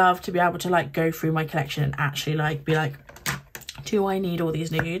would love to be able to like go through my collection and actually like be like, do I need all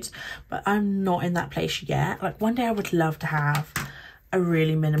these nudes? But I'm not in that place yet. Like one day I would love to have a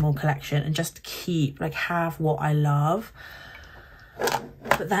really minimal collection and just keep like have what I love.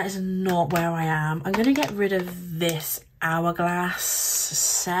 But that is not where I am. I'm going to get rid of this hourglass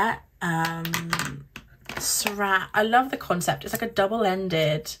set. Surround. I love the concept. It's like a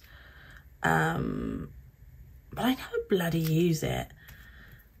double-ended. But I never bloody use it.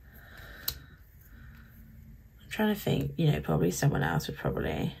 I'm trying to think, you know, probably someone else would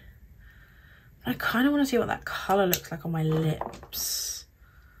probably. I kind of want to see what that colour looks like on my lips.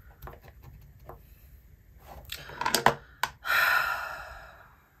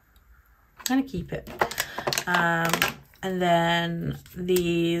 I'm going to keep it. And then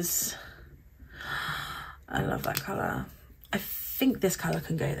these. I love that colour. I think this colour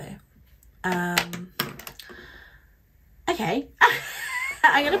can go though. Okay.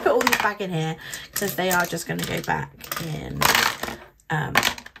 I'm going to put all these back in here because they are just going to go back in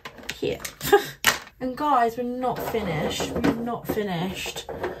here. And guys, we're not finished. We're not finished.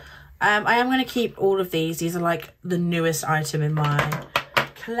 I am going to keep all of these. These are like the newest item in my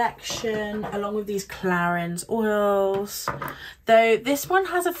collection, along with these Clarins oils. Though this one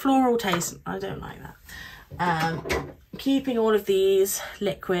has a floral taste. I don't like that. Keeping all of these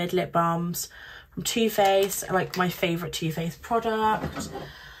liquid lip balms from Too Faced, like my favourite Too Faced product.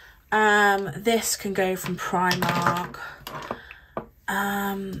 This can go from Primark.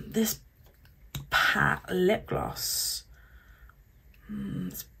 This Pat lip gloss.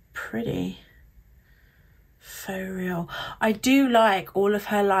 It's pretty. Faux real. I do like all of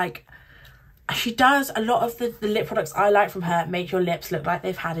her, like, she does a lot of the lip products I like from her make your lips look like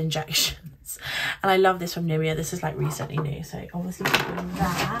they've had injections. And I love this from Nimia. This is like recently new, so obviously doing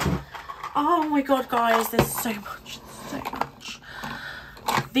that. Oh my god, guys, there's so much, so much.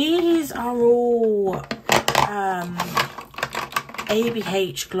 These are all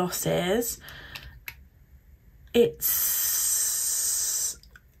ABH glosses. It's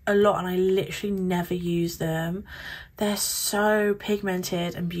a lot and I literally never use them. They're so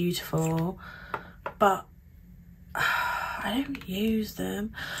pigmented and beautiful, but I don't use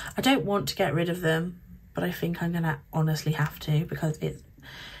them. I don't want to get rid of them, but I think I'm gonna honestly have to because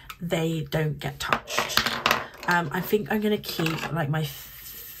they don't get touched. I think I'm gonna keep like my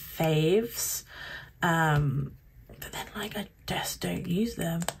faves, but then like I just don't use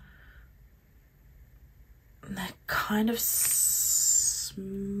them. They're kind of smelling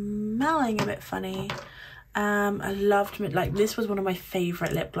a bit funny. I loved, like, this was one of my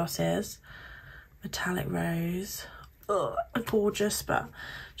favourite lip glosses. Metallic Rose. Ugh, gorgeous, but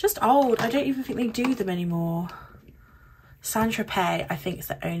just old. I don't even think they do them anymore. Saint Tropez, I think, is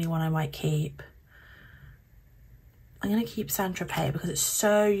the only one I might keep. I'm going to keep Saint Tropez because it's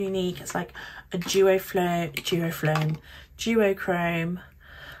so unique. It's like a duochrome.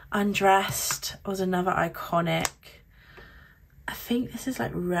 Undressed was another iconic. I think this is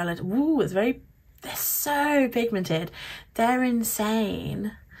like relative. Ooh, it's very, they're so pigmented. They're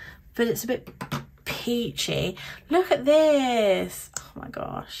insane, but it's a bit peachy. Look at this. Oh my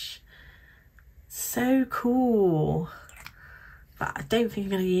gosh. So cool. But I don't think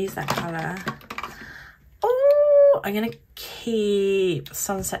I'm going to use that colour. Oh, I'm going to keep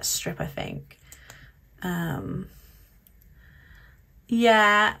Sunset Strip, I think.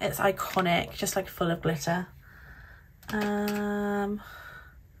 Yeah, it's iconic, just like full of glitter.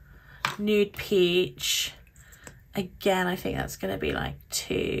 Nude Peach. Again, I think that's going to be like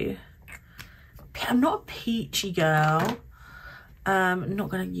 2. I'm not a peachy girl. I'm not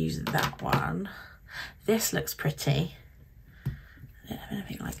going to use that one. This looks pretty. don't have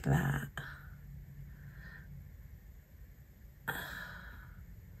anything like that.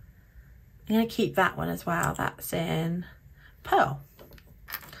 I'm going to keep that one as well. That's in Pearl.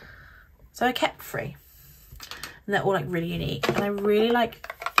 So I kept 3. And they're all like really unique. And I really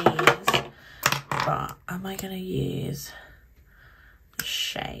like these. But am I going to use the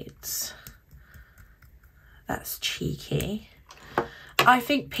shades? That's cheeky. I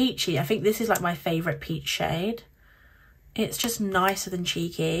think peachy. I think this is like my favourite peach shade. It's just nicer than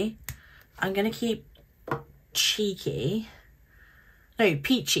cheeky. I'm going to keep cheeky. No,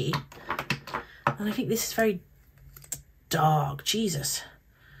 peachy. And I think this is very dark. Jesus.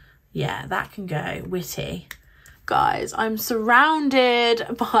 Yeah, that can go. Witty. Guys, I'm surrounded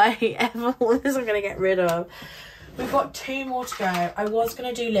by all this I'm going to get rid of. We've got 2 more to go. I was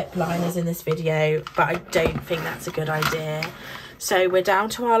going to do lip liners in this video, but I don't think that's a good idea. So we're down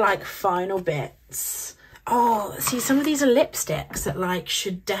to our like final bits. Oh, see, some of these are lipsticks that like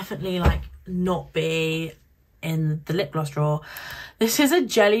should definitely like not be in the lip gloss drawer. This is a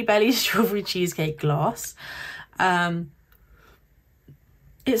Jelly Belly Strawberry Cheesecake Gloss. It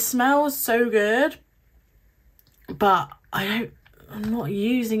smells so good, but I'm not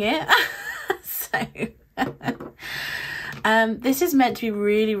using it. So this is meant to be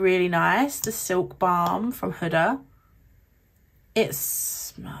really, really nice. The Silk Balm from Huda. It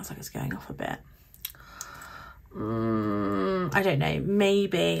smells like it's going off a bit. I don't know,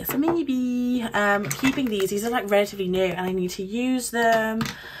 maybe. So maybe keeping these are like relatively new and I need to use them.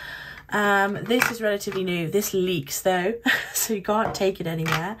 This is relatively new. This leaks though, so you can't take it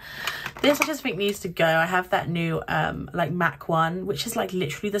anywhere. This I just think needs to go. I have that new like MAC one, which is like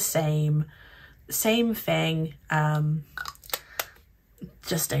literally the same thing.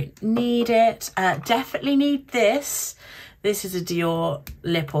 Just don't need it. Definitely need this. This is a Dior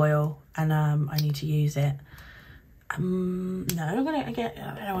lip oil and I need to use it. No, I'm gonna get.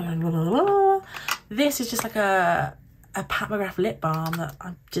 This is just like a Pat McGrath lip balm that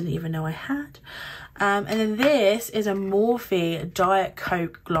I didn't even know I had. And then this is a Morphe Diet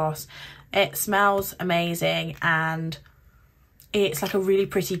Coke gloss. It smells amazing and it's like a really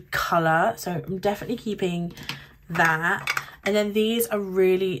pretty colour. So I'm definitely keeping that. And then these are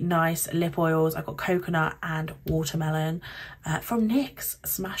really nice lip oils. I've got coconut and watermelon from NYX.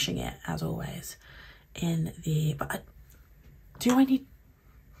 Smashing it as always. In the, but do I need,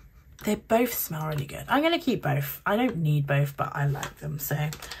 they both smell really good. I'm going to keep both. I don't need both, but I like them. So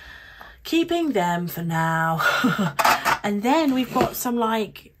keeping them for now. And then we've got some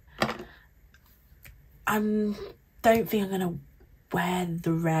like, I don't think I'm going to wear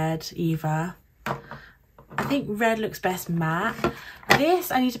the red either. I think red looks best matte.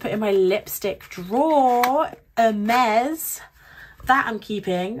 This I need to put in my lipstick drawer. Hermes. That I'm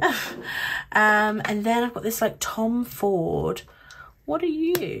keeping. And then I've got this like Tom Ford. What are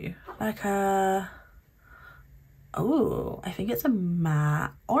you? Like a... Oh, I think it's a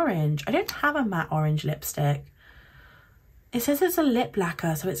matte orange. I don't have a matte orange lipstick. It says it's a lip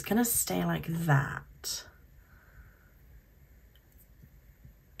lacquer, so it's going to stay like that.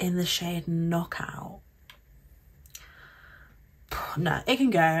 In the shade Knockout. No, it can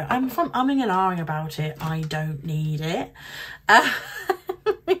go. I'm from umming and ahhing about it. I don't need it.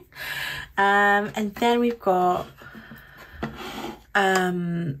 And then we've got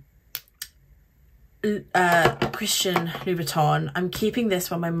Christian Louboutin. I'm keeping this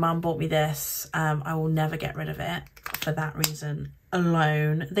one. My mum bought me this. I will never get rid of it for that reason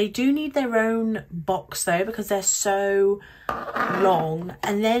alone. They do need their own box though because they're so long.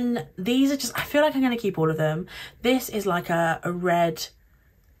 And then these are just, I feel like I'm going to keep all of them. This is like a red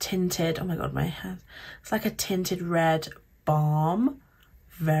tinted, oh my god, my hands. It's like a tinted red balm.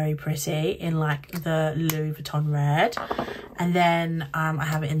 Very pretty in like the Louis Vuitton red. And then I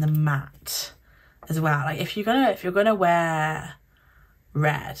have it in the matte as well. Like if you're gonna wear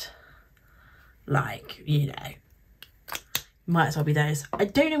red, like, you know, might as well be those. I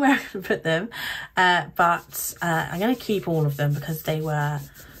don't know where I'm gonna put them, but I'm gonna keep all of them because they were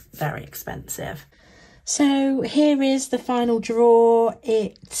very expensive. So here is the final drawer.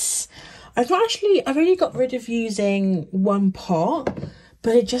 I've only got rid of using one pot,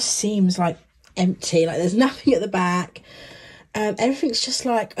 but it just seems like empty. Like there's nothing at the back. Everything's just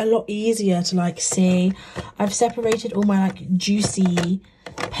like a lot easier to like see. I've separated all my like juicy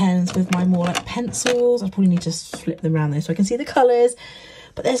pens with my more like pencils. I probably need to flip them around there so I can see the colours.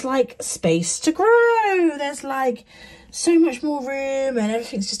 But there's like space to grow. There's like so much more room and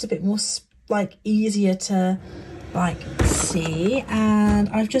everything's just a bit more like easier to like see. And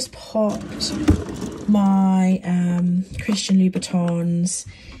I've just popped my Christian Louboutins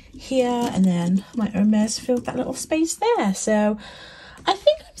here, and then my Hermes filled that little space there. So I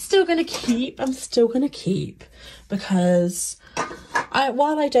think I'm still going to keep because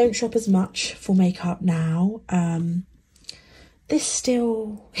while I don't shop as much for makeup now, this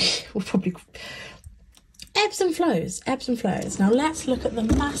still will probably ebbs and flows. Now let's look at the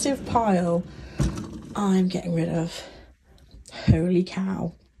massive pile I'm getting rid of. Holy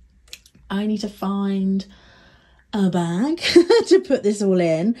cow. I need to find a bag to put this all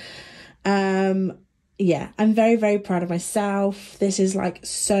in. Yeah, I'm very, very proud of myself. This is like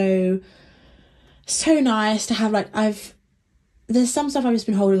so nice to have. Like, there's some stuff I've just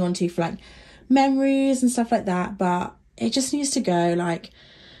been holding on to for like memories and stuff like that, but it just needs to go. Like,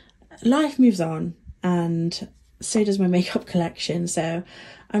 life moves on, and so does my makeup collection. So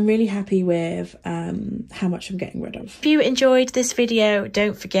I'm really happy with how much I'm getting rid of. If you enjoyed this video,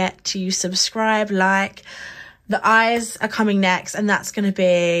 don't forget to subscribe, like. The eyes are coming next, and that's going to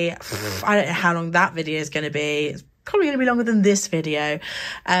be, I don't know how long that video is going to be. It's probably going to be longer than this video.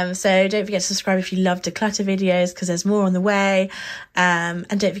 So don't forget to subscribe if you love declutter videos, because there's more on the way. And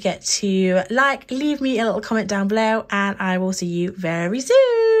don't forget to leave me a little comment down below, and I will see you very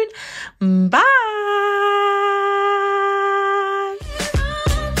soon. Bye.